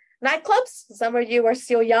 Nightclubs, some of you are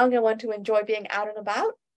still young and want to enjoy being out and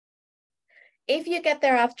about. If you get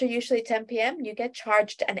there after usually 10 p.m., you get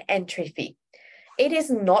charged an entry fee. It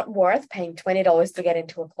is not worth paying $20 to get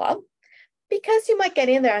into a club because you might get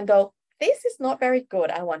in there and go, this is not very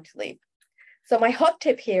good, I want to leave. So my hot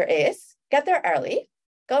tip here is get there early,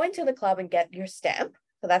 go into the club and get your stamp.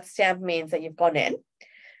 So that stamp means that you've gone in.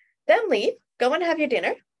 Then leave, go and have your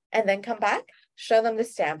dinner, and then come back, show them the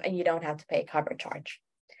stamp, and you don't have to pay a cover charge.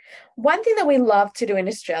 One thing that we love to do in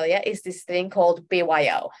Australia is this thing called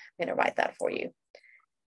BYO. I'm going to write that for you.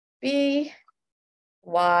 That's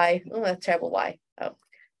terrible Y. Oh,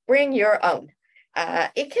 bring your own.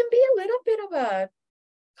 It can be a little bit of a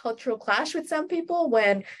cultural clash with some people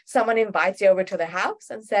when someone invites you over to the house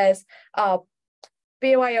and says,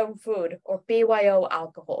 BYO food or BYO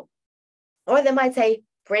alcohol. Or they might say,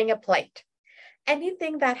 bring a plate.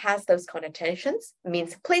 Anything that has those connotations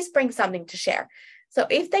means please bring something to share. So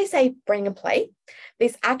if they say bring a plate,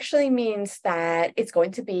 this actually means that it's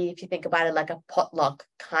going to be, if you think about it, like a potluck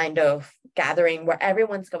kind of gathering where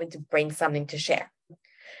everyone's going to bring something to share.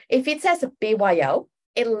 If it says a BYO,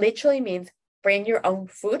 it literally means bring your own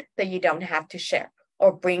food that you don't have to share,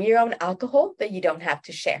 or bring your own alcohol that you don't have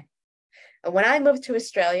to share. And when I moved to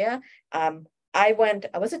Australia, I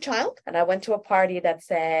was a child and I went to a party that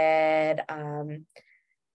said,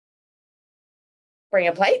 bring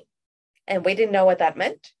a plate. And we didn't know what that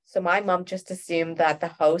meant. So my mom just assumed that the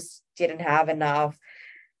host didn't have enough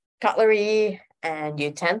cutlery and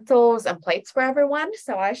utensils and plates for everyone.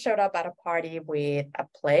 So I showed up at a party with a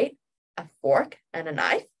plate, a fork, and a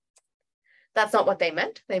knife. That's not what they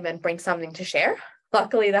meant. They meant bring something to share.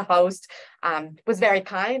 Luckily, the host was very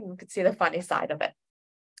kind and could see the funny side of it.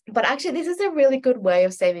 But actually, this is a really good way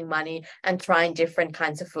of saving money and trying different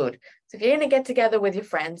kinds of food. So if you're going to get together with your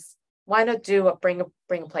friends, why not bring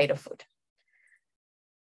a plate of food?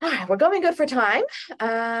 All right, we're going good for time.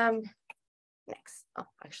 Next,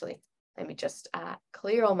 let me just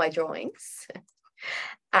clear all my drawings.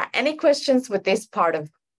 Any questions with this part of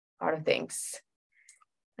things?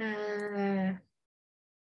 Great,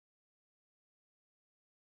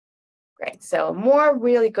 so more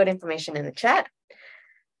really good information in the chat.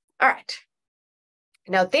 All right,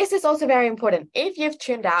 now this is also very important. If you've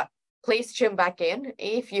tuned out, please tune back in.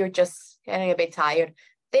 If you're just getting a bit tired,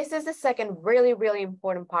 this is the second really, really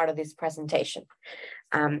important part of this presentation.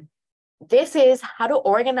 This is how to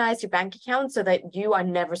organize your bank account so that you are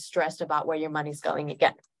never stressed about where your money's going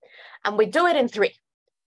again. And we do it in three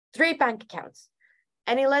bank accounts.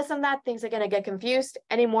 Any less than that, things are going to get confused.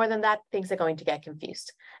 Any more than that, things are going to get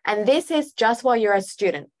confused. And this is just while you're a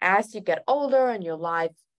student. As you get older and your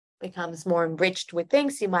life becomes more enriched with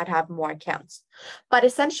things, you might have more accounts. But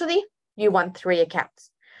essentially, you want 3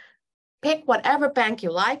 accounts. Pick whatever bank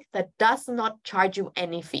you like that does not charge you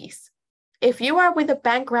any fees. If you are with a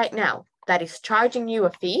bank right now that is charging you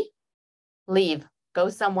a fee, leave, go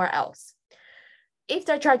somewhere else. If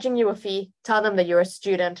they're charging you a fee, tell them that you're a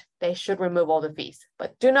student. They should remove all the fees,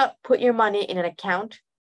 but do not put your money in an account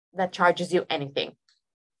that charges you anything,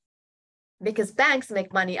 because banks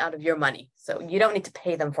make money out of your money. So you don't need to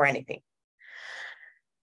pay them for anything.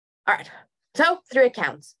 All right. So 3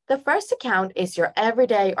 accounts. The first account is your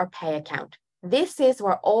everyday or pay account. This is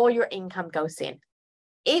where all your income goes in.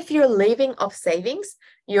 If you're living off savings,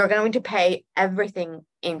 you're going to pay everything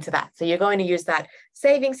into that. So you're going to use that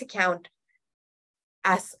savings account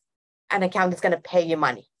as an account that's going to pay you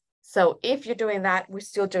money. So if you're doing that, we're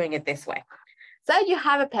still doing it this way. So you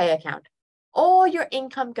have a pay account. All your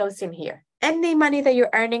income goes in here. Any money that you're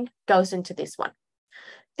earning goes into this one.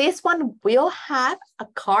 This one will have a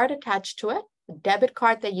card attached to it, a debit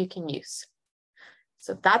card that you can use.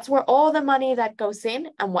 So that's where all the money that goes in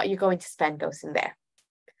and what you're going to spend goes in there.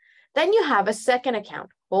 Then you have a second account,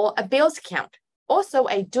 or a bills account. Also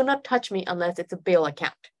a do not touch me unless it's a bill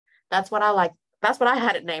account. That's what I like. That's what I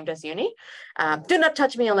had it named as uni. Do not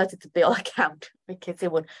touch me unless it's a bill account, because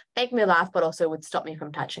it would make me laugh, but also it would stop me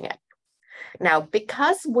from touching it. Now,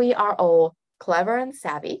 because we are all clever and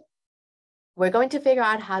savvy, we're going to figure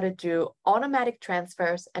out how to do automatic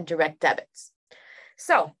transfers and direct debits.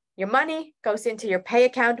 So your money goes into your pay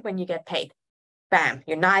account when you get paid. Bam,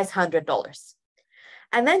 your nice $100.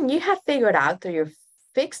 And then you have figured out through your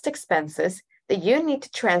fixed expenses that you need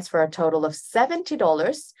to transfer a total of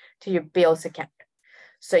 $70 to your bills account.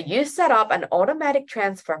 So you set up an automatic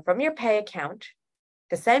transfer from your pay account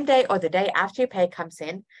the same day or the day after your pay comes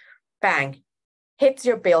in, bang, hits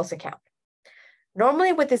your bills account.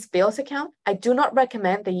 Normally with this bills account, I do not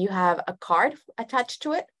recommend that you have a card attached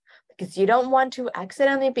to it because you don't want to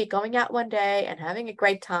accidentally be going out one day and having a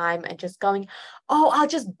great time and just going, oh, I'll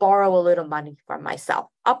just borrow a little money from myself.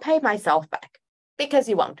 I'll pay myself back, because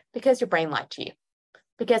you won't, because your brain lied to you,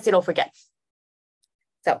 because it'll forget.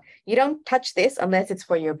 So you don't touch this unless it's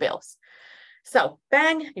for your bills. So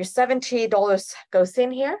bang, your $70 goes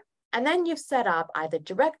in here, and then you've set up either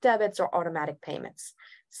direct debits or automatic payments.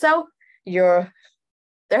 So your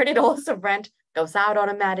 $30 of rent goes out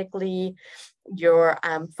automatically. Your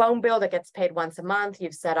phone bill that gets paid once a month,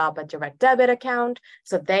 you've set up a direct debit account,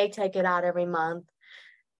 so they take it out every month.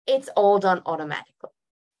 It's all done automatically.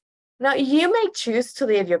 Now, you may choose to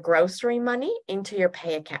leave your grocery money into your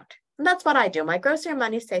pay account. And that's what I do. My grocery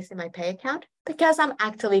money stays in my pay account because I'm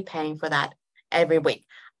actively paying for that every week.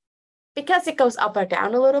 Because it goes up or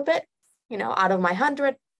down a little bit, out of my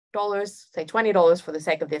 $100, say $20 for the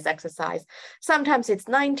sake of this exercise. Sometimes it's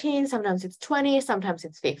 19, sometimes it's 20, sometimes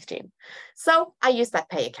it's 15. So I use that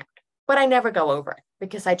pay account, but I never go over it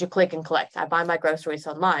because I do click and collect. I buy my groceries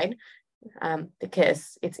online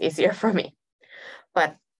because it's easier for me.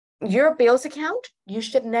 But your bills account, you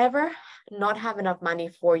should never not have enough money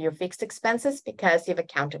for your fixed expenses because you've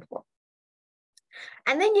accounted for.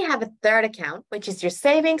 And then you have a third account, which is your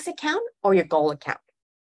savings account or your goal account.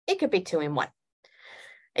 It could be 2 in 1.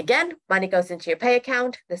 Again, money goes into your pay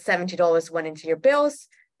account. The $70 went into your bills.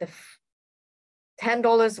 The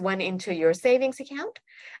 $10 went into your savings account.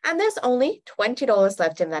 And there's only $20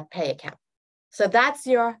 left in that pay account. So that's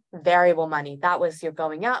your variable money. That was your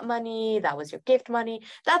going out money. That was your gift money.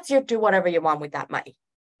 That's your do whatever you want with that money.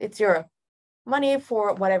 It's your money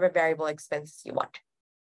for whatever variable expenses you want.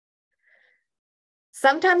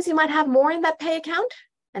 Sometimes you might have more in that pay account,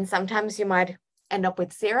 and sometimes you might end up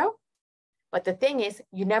with 0. But the thing is,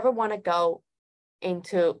 you never want to go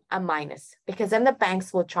into a minus because then the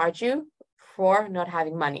banks will charge you for not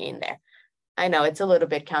having money in there. I know it's a little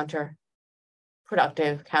bit counterproductive,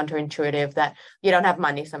 counterintuitive that you don't have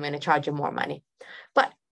money, so I'm going to charge you more money.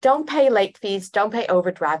 But don't pay late fees, don't pay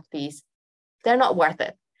overdraft fees. They're not worth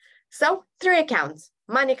it. So 3 accounts.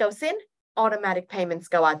 Money goes in, automatic payments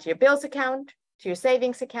go out to your bills account, to your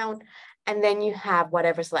savings account, and then you have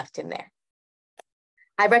whatever's left in there.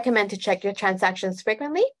 I recommend to check your transactions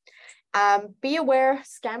frequently. Be aware,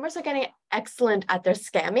 scammers are getting excellent at their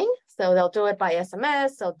scamming. So they'll do it by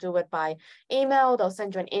SMS, they'll do it by email, they'll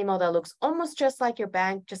send you an email that looks almost just like your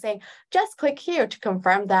bank, just saying, just click here to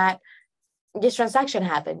confirm that this transaction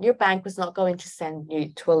happened. Your bank was not going to send you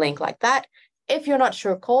to a link like that. If you're not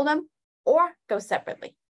sure, call them or go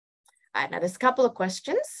separately. All right, now there's a couple of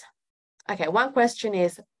questions. Okay, one question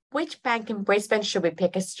is, which bank in Brisbane should we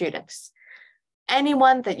pick as students?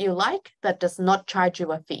 Anyone that you like that does not charge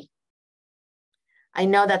you a fee. I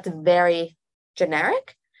know that's very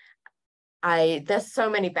generic. There's so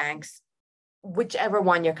many banks, whichever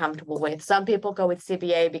one you're comfortable with. Some people go with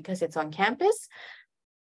CBA because it's on campus,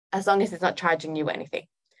 as long as it's not charging you anything.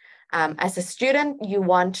 As a student, you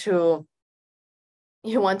want to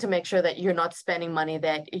make sure that you're not spending money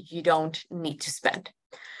that you don't need to spend.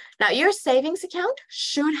 Now, your savings account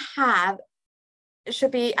should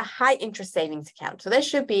be a high interest savings account. So there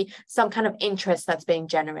should be some kind of interest that's being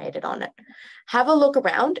generated on it. Have a look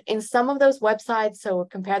around in some of those websites. So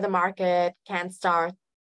Compare the Market, CanStar,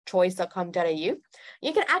 choice.com.au. You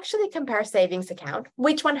can actually compare savings account.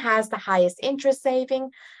 Which one has the highest interest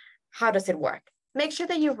saving? How does it work? Make sure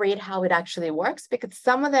that you read how it actually works, because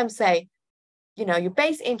some of them say, your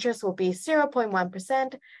base interest will be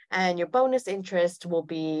 0.1% and your bonus interest will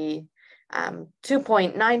be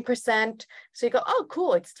 2.9%. So you go, oh,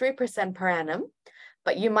 cool, it's 3% per annum.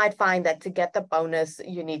 But you might find that to get the bonus,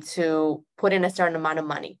 you need to put in a certain amount of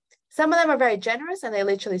money. Some of them are very generous and they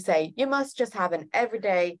literally say, you must just have an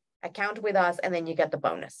everyday account with us and then you get the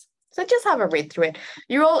bonus. So just have a read through it.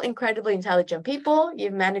 You're all incredibly intelligent people.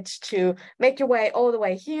 You've managed to make your way all the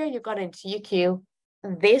way here. You got into UQ.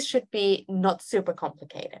 This should be not super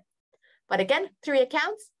complicated. But again, 3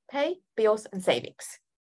 accounts, pay, bills, and savings.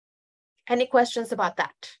 Any questions about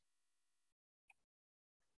that?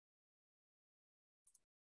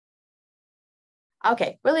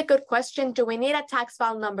 Okay, really good question. Do we need a tax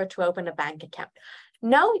file number to open a bank account?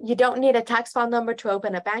 No, you don't need a tax file number to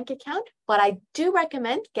open a bank account, but I do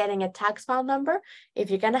recommend getting a tax file number if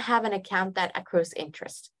you're going to have an account that accrues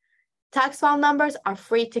interest. Tax file numbers are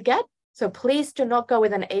free to get, so please do not go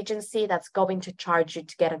with an agency that's going to charge you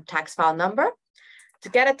to get a tax file number. To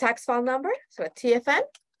get a tax file number, so a TFN,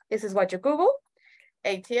 this is what you Google,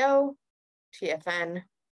 ATO, TFN,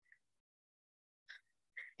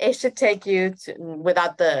 it should take you to,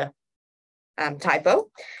 without the typo,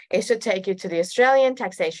 it should take you to the Australian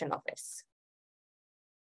Taxation Office,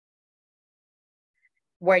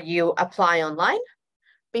 where you apply online.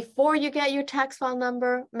 Before you get your tax file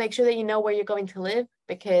number, make sure that you know where you're going to live,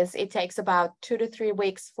 because it takes about 2 to 3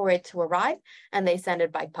 weeks for it to arrive, and they send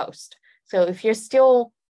it by post. So if you're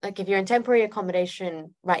still, like if you're in temporary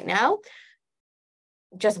accommodation right now,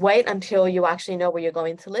 just wait until you actually know where you're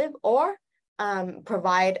going to live, or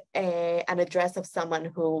provide an address of someone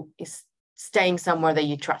who is staying somewhere that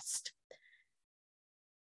you trust.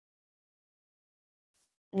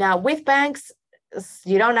 Now with banks,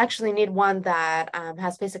 you don't actually need one that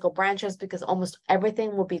has physical branches, because almost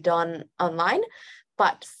everything will be done online.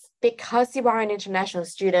 But because you are an international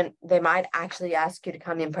student, they might actually ask you to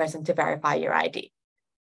come in person to verify your ID.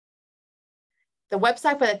 The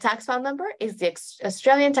website for the tax file number is the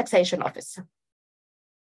Australian Taxation Office.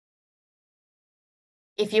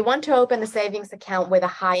 If you want to open a savings account with a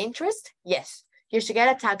high interest, yes, you should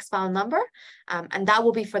get a tax file number, and that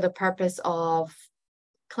will be for the purpose of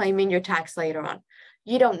claiming your tax later on.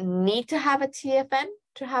 You don't need to have a TFN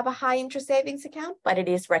to have a high interest savings account, but it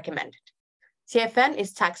is recommended. TFN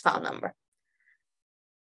is tax file number.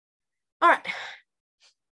 All right.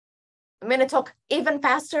 I'm going to talk even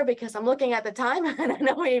faster because I'm looking at the time and I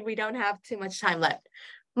know we don't have too much time left.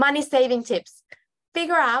 Money saving tips.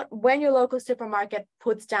 Figure out when your local supermarket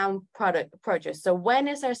puts down produce. So when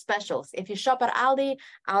is there specials? If you shop at Aldi,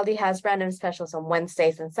 Aldi has random specials on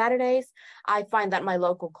Wednesdays and Saturdays. I find that my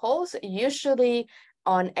local Coles, usually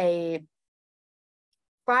on a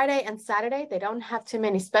Friday and Saturday, they don't have too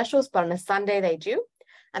many specials, but on a Sunday they do.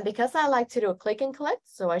 And because I like to do a click and collect,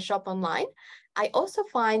 so I shop online, I also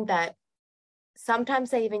find that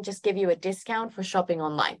sometimes they even just give you a discount for shopping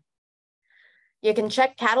online. You can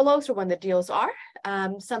check catalogs for when the deals are.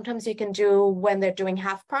 Sometimes you can do when they're doing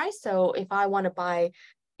half price. So if I want to buy,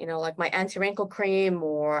 you know, like my anti-wrinkle cream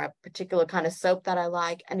or a particular kind of soap that I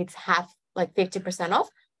like, and it's half, like 50% off,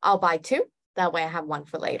 I'll buy 2. That way I have 1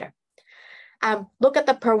 for later. Look at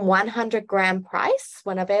the per 100 gram price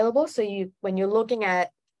when available. So when you're looking at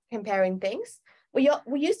comparing things, we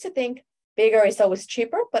used to think bigger is always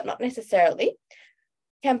cheaper, but not necessarily.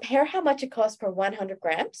 Compare how much it costs per 100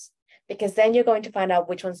 grams, because then you're going to find out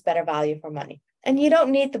which one's better value for money. And you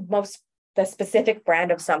don't need the specific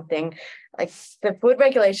brand of something. Like the food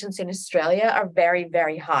regulations in Australia are very,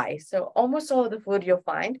 very high. So almost all of the food you'll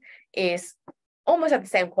find is almost at the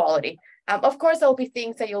same quality. Of course, there'll be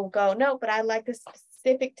things that you'll go, no, but I like this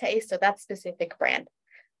specific taste of that specific brand.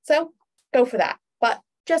 So go for that, but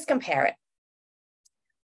just compare it.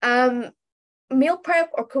 Meal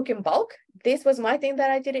prep or cook in bulk. This was my thing that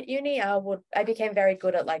I did at uni. I became very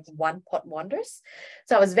good at like one pot wonders.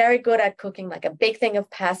 So I was very good at cooking like a big thing of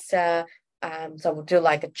pasta. So we'll do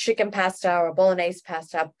like a chicken pasta or a bolognese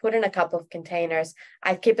pasta, put in a couple of containers.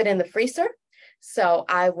 I'd keep it in the freezer. So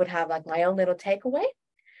I would have like my own little takeaway.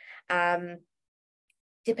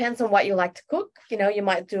 Depends on what you like to cook. You know, you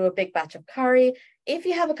might do a big batch of curry. If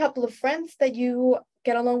you have a couple of friends that you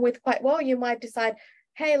get along with quite well, you might decide,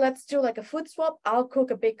 hey, let's do like a food swap. I'll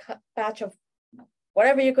cook a big batch of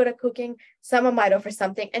whatever you're good at cooking. Someone might offer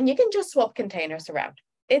something, and you can just swap containers around.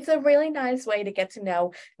 It's a really nice way to get to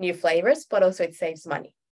know new flavors, but also it saves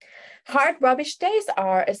money. Hard rubbish days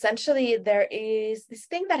are essentially, there is this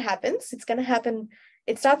thing that happens. It's going to happen.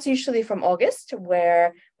 It starts usually from August,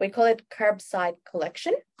 where we call it curbside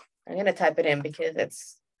collection. I'm going to type it in because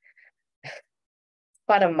it's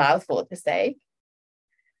quite a mouthful to say.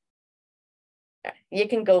 You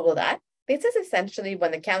can Google that. This is essentially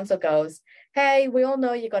when the council goes, hey, we all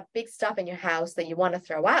know you got big stuff in your house that you want to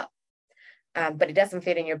throw out, but it doesn't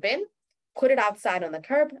fit in your bin. Put it outside on the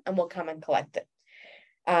curb and we'll come and collect it.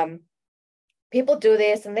 People do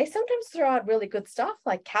this and they sometimes throw out really good stuff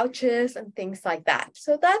like couches and things like that.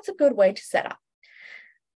 So that's a good way to set up.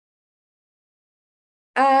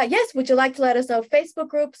 Yes, would you like to let us know Facebook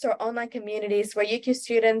groups or online communities where UQ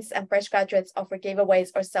students and fresh graduates offer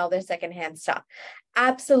giveaways or sell their secondhand stuff?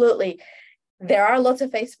 Absolutely. There are lots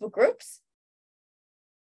of Facebook groups.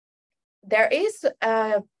 There's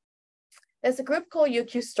a group called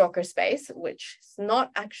UQ Stalker Space, which is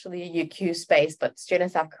not actually a UQ space, but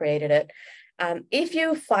students have created it. If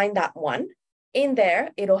you find that one, in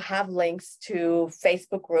there, it'll have links to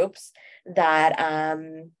Facebook groups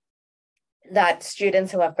that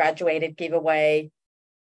students who have graduated give away.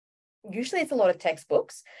 Usually it's a lot of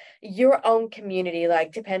textbooks. Your own community,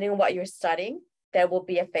 like depending on what you're studying, there will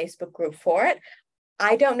be a Facebook group for it.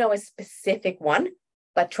 I don't know a specific one,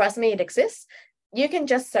 but trust me, it exists. You can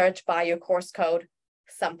just search by your course code,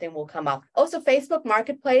 something will come up. Also, Facebook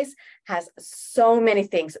Marketplace has so many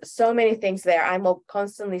things there. I'm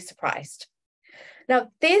constantly surprised.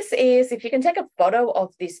 Now, this is, if you can take a photo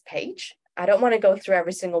of this page, I don't want to go through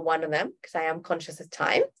every single one of them because I am conscious of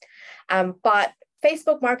time. But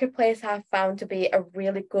Facebook Marketplace have found to be a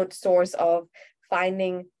really good source of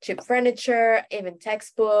finding cheap furniture, even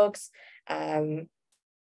textbooks,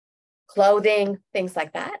 clothing, things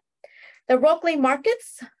like that. The Rockley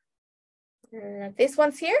Markets, this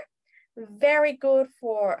one's here, very good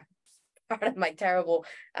for, part of my terrible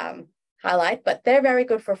highlight, but they're very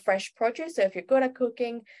good for fresh produce. So if you're good at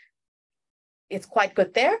cooking, it's quite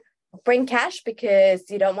good there. Bring cash because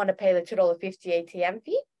you don't want to pay the $2.50 ATM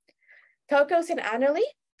fee. Tokos in Annerley.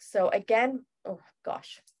 So again, oh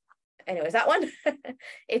gosh. Anyways, that one,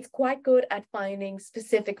 it's quite good at finding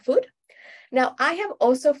specific food. Now, I have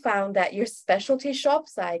also found that your specialty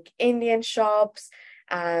shops like Indian shops,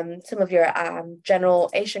 some of your general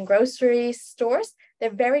Asian grocery stores, they're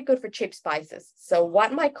very good for cheap spices. So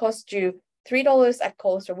what might cost you $3 at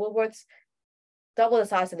Coles or Woolworths, double the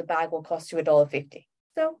size of the bag will cost you $1.50.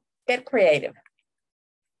 So get creative.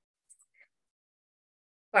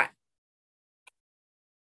 All right.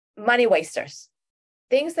 Money wasters.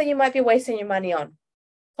 Things that you might be wasting your money on.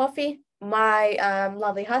 Coffee. My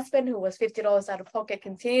lovely husband, who was $50 out of pocket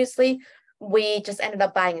continuously, we just ended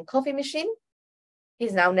up buying a coffee machine.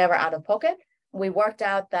 He's now never out of pocket. We worked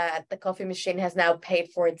out that the coffee machine has now paid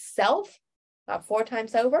for itself about 4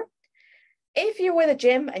 times over. If you're with a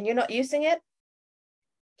gym and you're not using it,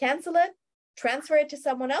 cancel it, transfer it to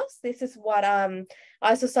someone else. This is what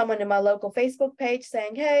I saw someone in my local Facebook page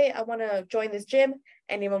saying, hey, I want to join this gym.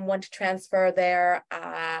 Anyone want to transfer their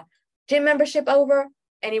gym membership over?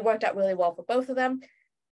 And it worked out really well for both of them.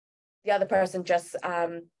 The other person just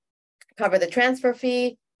covered the transfer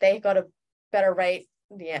fee. They got a better rate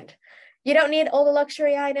in the end. You don't need all the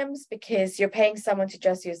luxury items because you're paying someone to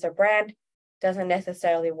just use their brand. Doesn't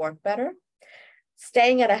necessarily work better.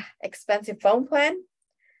 Staying at an expensive phone plan.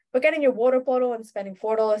 Forgetting your water bottle and spending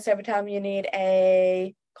 $4 every time you need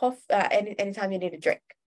a coffee, anytime you need a drink.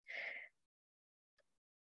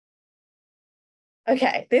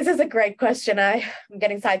 Okay, this is a great question. I'm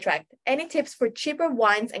getting sidetracked. Any tips for cheaper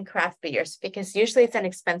wines and craft beers? Because usually it's an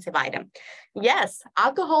expensive item. Yes,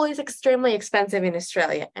 alcohol is extremely expensive in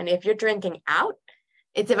Australia. And if you're drinking out,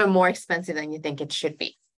 it's even more expensive than you think it should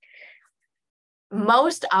be.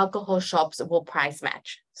 Most alcohol shops will price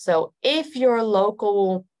match. So if your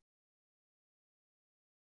local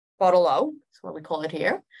bottle-o, that's what we call it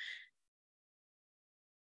here,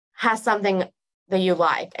 has something that you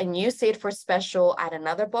like and you see it for special at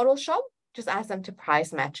another bottle shop, just ask them to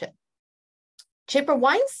price match it. Cheaper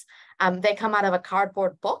wines, they come out of a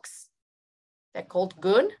cardboard box. They're called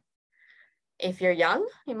Goon. If you're young,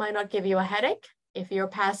 it might not give you a headache. If you're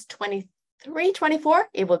past 23, 24,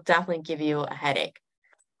 it will definitely give you a headache.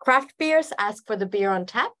 Craft beers, ask for the beer on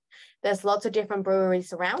tap. There's lots of different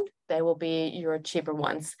breweries around. They will be your cheaper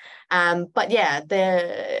ones. But yeah,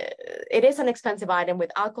 it is an expensive item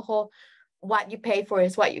with alcohol. What you pay for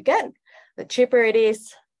is what you get. The cheaper it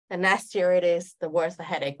is, the nastier it is, the worse the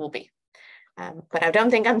headache will be. But I don't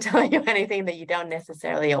think I'm telling you anything that you don't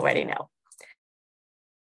necessarily already know.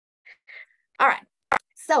 All right.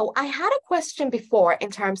 So I had a question before in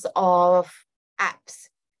terms of apps.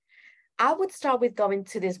 I would start with going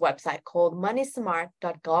to this website called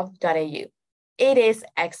moneysmart.gov.au. It is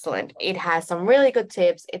excellent. It has some really good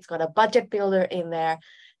tips. It's got a budget builder in there.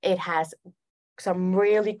 It has some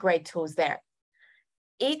really great tools there.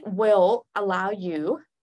 It will allow you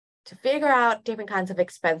to figure out different kinds of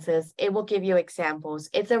expenses. It will give you examples.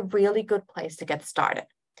 It's a really good place to get started.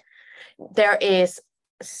 There is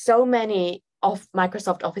so many of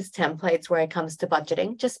Microsoft Office templates where it comes to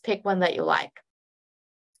budgeting. Just pick one that you like.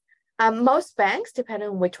 Most banks, depending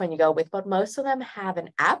on which one you go with, but most of them have an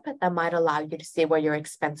app that might allow you to see where your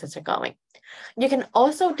expenses are going. You can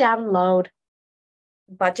also download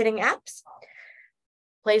budgeting apps.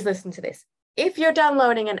 Please listen to this. If you're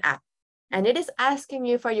downloading an app and it is asking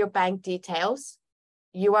you for your bank details,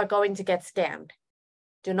 you are going to get scammed.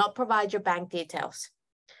 Do not provide your bank details.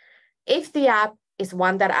 If the app is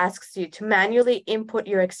one that asks you to manually input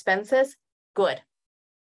your expenses, good.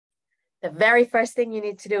 The very first thing you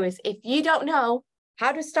need to do is if you don't know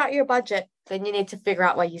how to start your budget, then you need to figure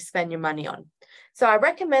out what you spend your money on. So I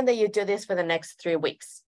recommend that you do this for the next 3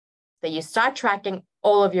 weeks, that you start tracking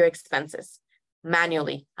all of your expenses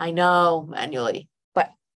manually. I know, manually,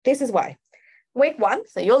 but this is why. Week 1,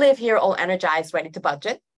 so you'll live here all energized, ready to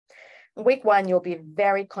budget. Week 1, you'll be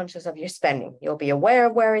very conscious of your spending. You'll be aware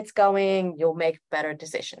of where it's going. You'll make better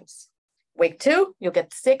decisions. Week 2, you'll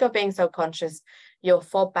get sick of being so conscious. You'll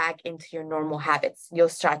fall back into your normal habits. You'll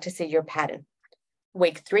start to see your pattern.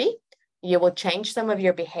 Week 3, you will change some of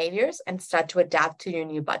your behaviors and start to adapt to your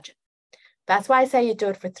new budget. That's why I say you do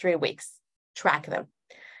it for 3 weeks. Track them.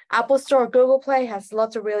 Apple Store, Google Play has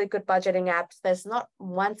lots of really good budgeting apps. There's not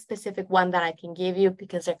one specific one that I can give you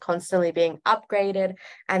because they're constantly being upgraded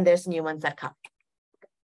and there's new ones that come.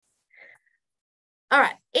 All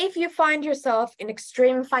right, if you find yourself in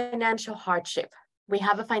extreme financial hardship, we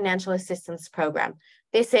have a financial assistance program.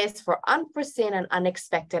 This is for unforeseen and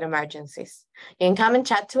unexpected emergencies. You can come and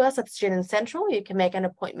chat to us at Student Central. You can make an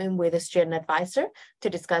appointment with a student advisor to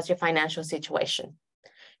discuss your financial situation.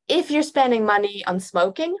 If you're spending money on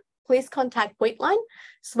smoking, please contact Quitline.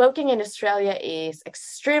 Smoking in Australia is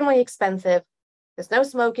extremely expensive. There's no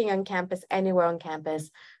smoking on campus, anywhere on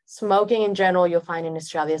campus. Smoking in general, you'll find in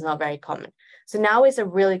Australia is not very common. So now is a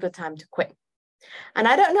really good time to quit. And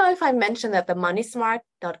I don't know if I mentioned that the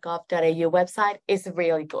moneysmart.gov.au website is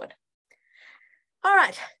really good. All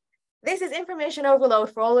right, this is information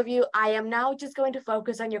overload for all of you. I am now just going to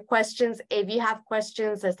focus on your questions. If you have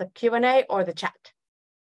questions, there's the Q&A or the chat.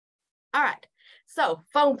 All right, so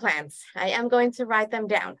phone plans. I am going to write them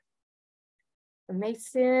down.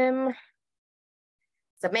 Amaysim.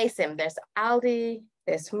 So Amaysim, there's Aldi,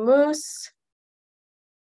 there's Moose,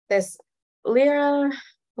 there's Lyra,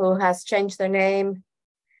 who has changed their name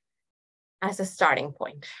as a starting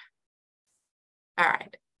point. All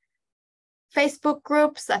right. Facebook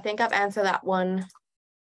groups, I think I've answered that one.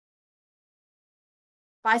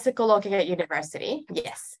 Bicycle looking at university.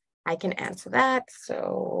 Yes, I can answer that.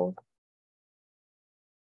 So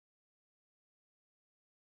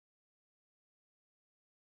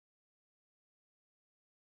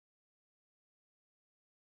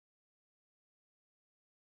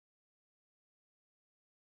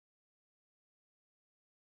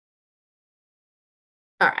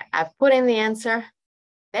all right, I've put in the answer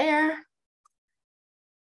there.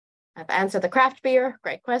 I've answered the craft beer.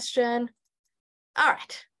 Great question. All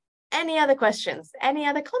right. Any other questions? Any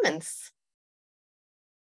other comments?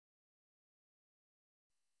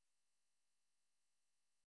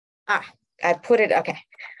 All right, I put it, okay.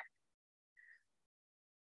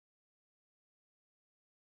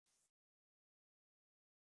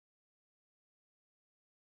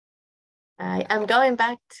 I am going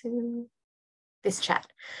back to this chat.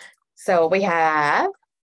 So we have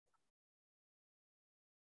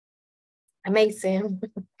Amazing.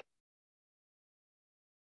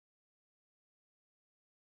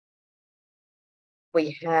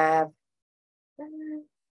 We have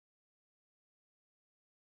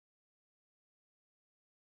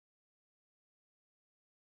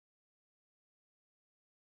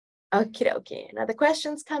okie dokie. Another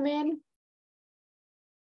questions come in.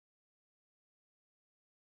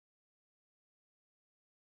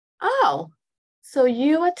 Oh, so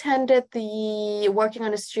you attended the working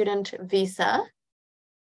on a student visa.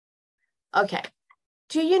 Okay.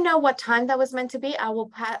 Do you know what time that was meant to be?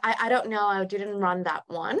 I don't know. I didn't run that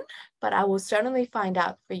one, but I will certainly find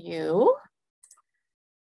out for you.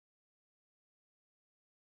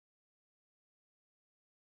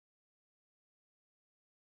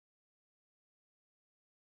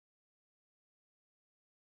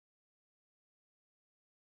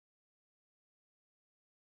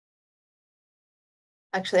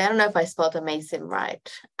 Actually, I don't know if I spelled Amazing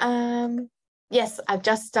right. Yes, I've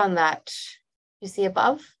just done that. You see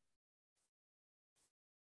above?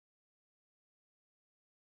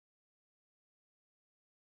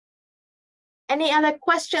 Any other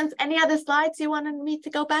questions? Any other slides you wanted me to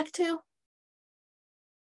go back to?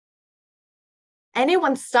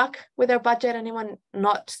 Anyone stuck with their budget? Anyone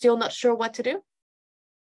still not sure what to do?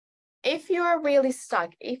 If you're really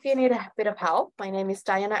stuck, if you need a bit of help, my name is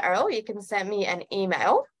Diana Earl. You can send me an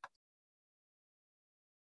email.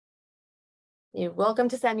 You're welcome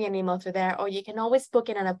to send me an email through there, or you can always book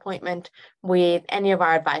in an appointment with any of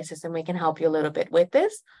our advisors and we can help you a little bit with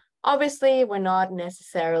this. Obviously, we're not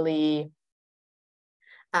necessarily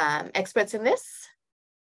experts in this.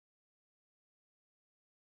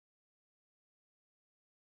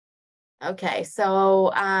 Okay,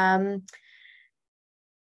 so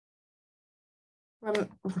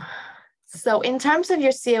so in terms of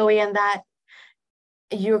your COE and that,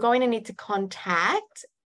 you're going to need to contact,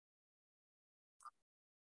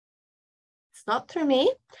 it's not through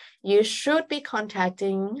me, you should be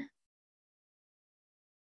contacting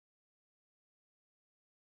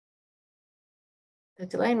the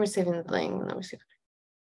delay in receiving the link.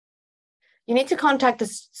 You need to contact the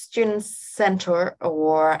student center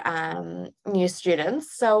or new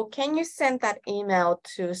students. So can you send that email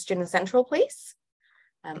to Student Central, please?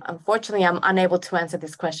 Unfortunately, I'm unable to answer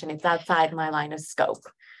this question. It's outside my line of scope.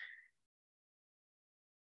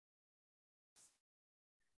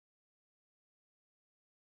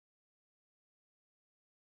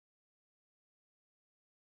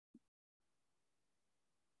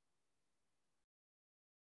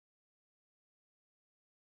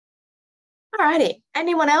 Alrighty,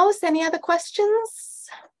 anyone else? Any other questions?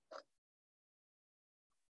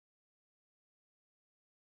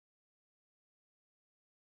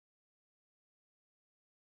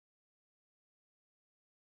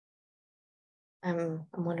 I'm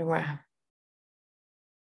wondering where.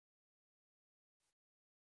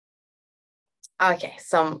 Okay,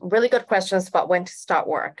 some really good questions about when to start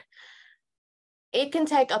work. It can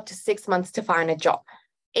take up to 6 months to find a job.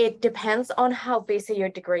 It depends on how busy your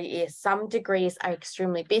degree is. Some degrees are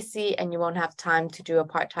extremely busy and you won't have time to do a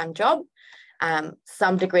part-time job.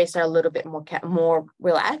 Some degrees are a little bit more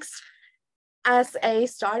relaxed. As a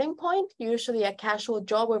starting point, usually a casual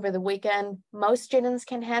job over the weekend, most students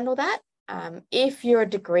can handle that. If your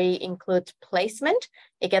degree includes placement,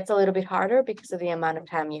 it gets a little bit harder because of the amount of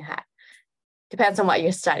time you have. Depends on what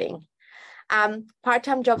you're studying.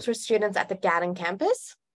 Part-time jobs for students at the Gatton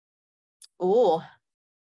campus. Ooh.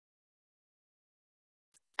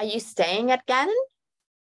 Are you staying at Gatton?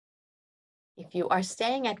 If you are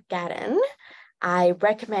staying at Gatton, I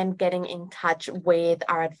recommend getting in touch with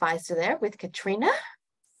our advisor there, with Katrina.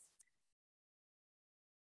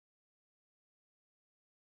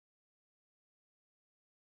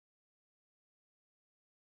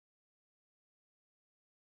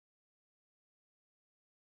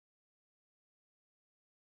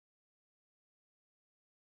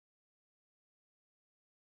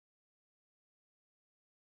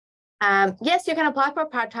 Yes, you can apply for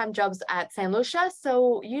part-time jobs at St. Lucia.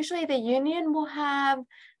 So usually the union will have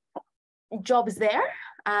jobs there.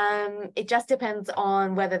 It just depends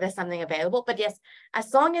on whether there's something available. But yes,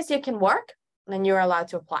 as long as you can work, then you're allowed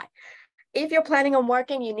to apply. If you're planning on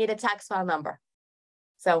working, you need a tax file number.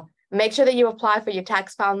 So make sure that you apply for your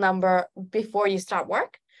tax file number before you start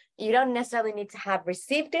work. You don't necessarily need to have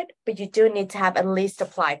received it, but you do need to have at least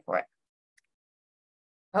applied for it.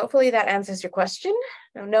 Hopefully that answers your question.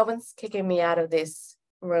 No one's kicking me out of this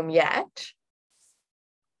room yet.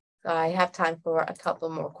 So I have time for a couple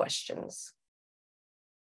more questions.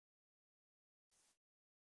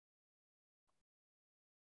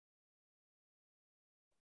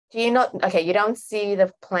 Do you not, okay, you don't see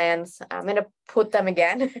the plans. I'm gonna put them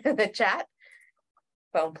again in the chat.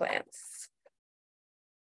 Phone plans.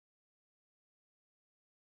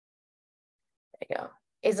 There you go.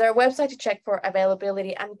 Is there a website to check for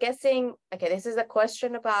availability? I'm guessing, okay, this is a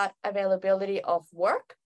question about availability of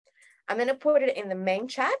work. I'm gonna put it in the main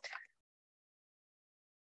chat.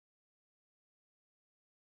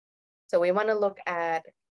 So we wanna look at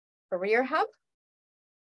Career Hub.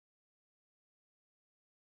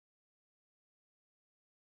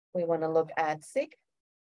 We wanna look at SIG.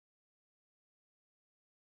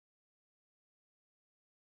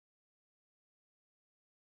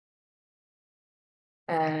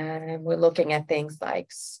 And we're looking at things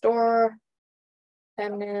like store,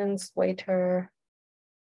 attendance, waiter.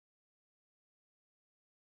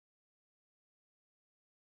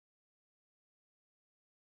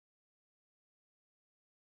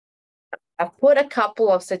 I've put a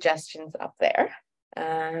couple of suggestions up there.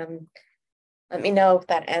 Let me know if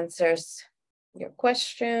that answers your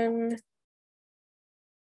question.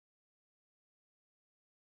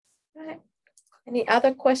 All right. Any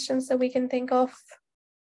other questions that we can think of?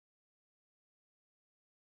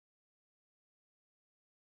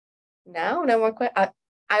 No more questions.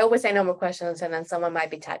 I always say no more questions and then someone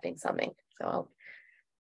might be typing something. So I'll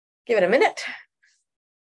give it a minute.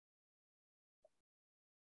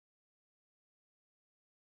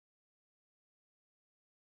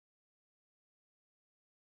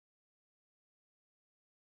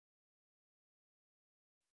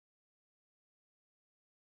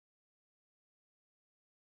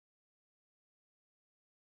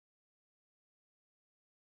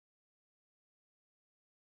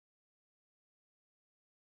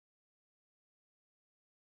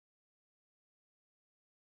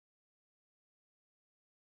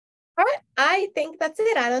 All right, I think that's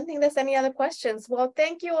it. I don't think there's any other questions. Well,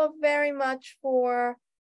 thank you all very much for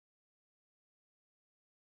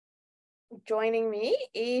joining me.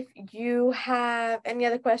 If you have any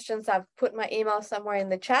other questions, I've put my email somewhere in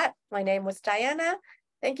the chat. My name was Diana.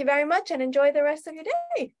 Thank you very much and enjoy the rest of your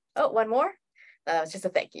day. Oh, one more. That was just a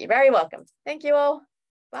thank you. You're very welcome. Thank you all.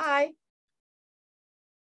 Bye.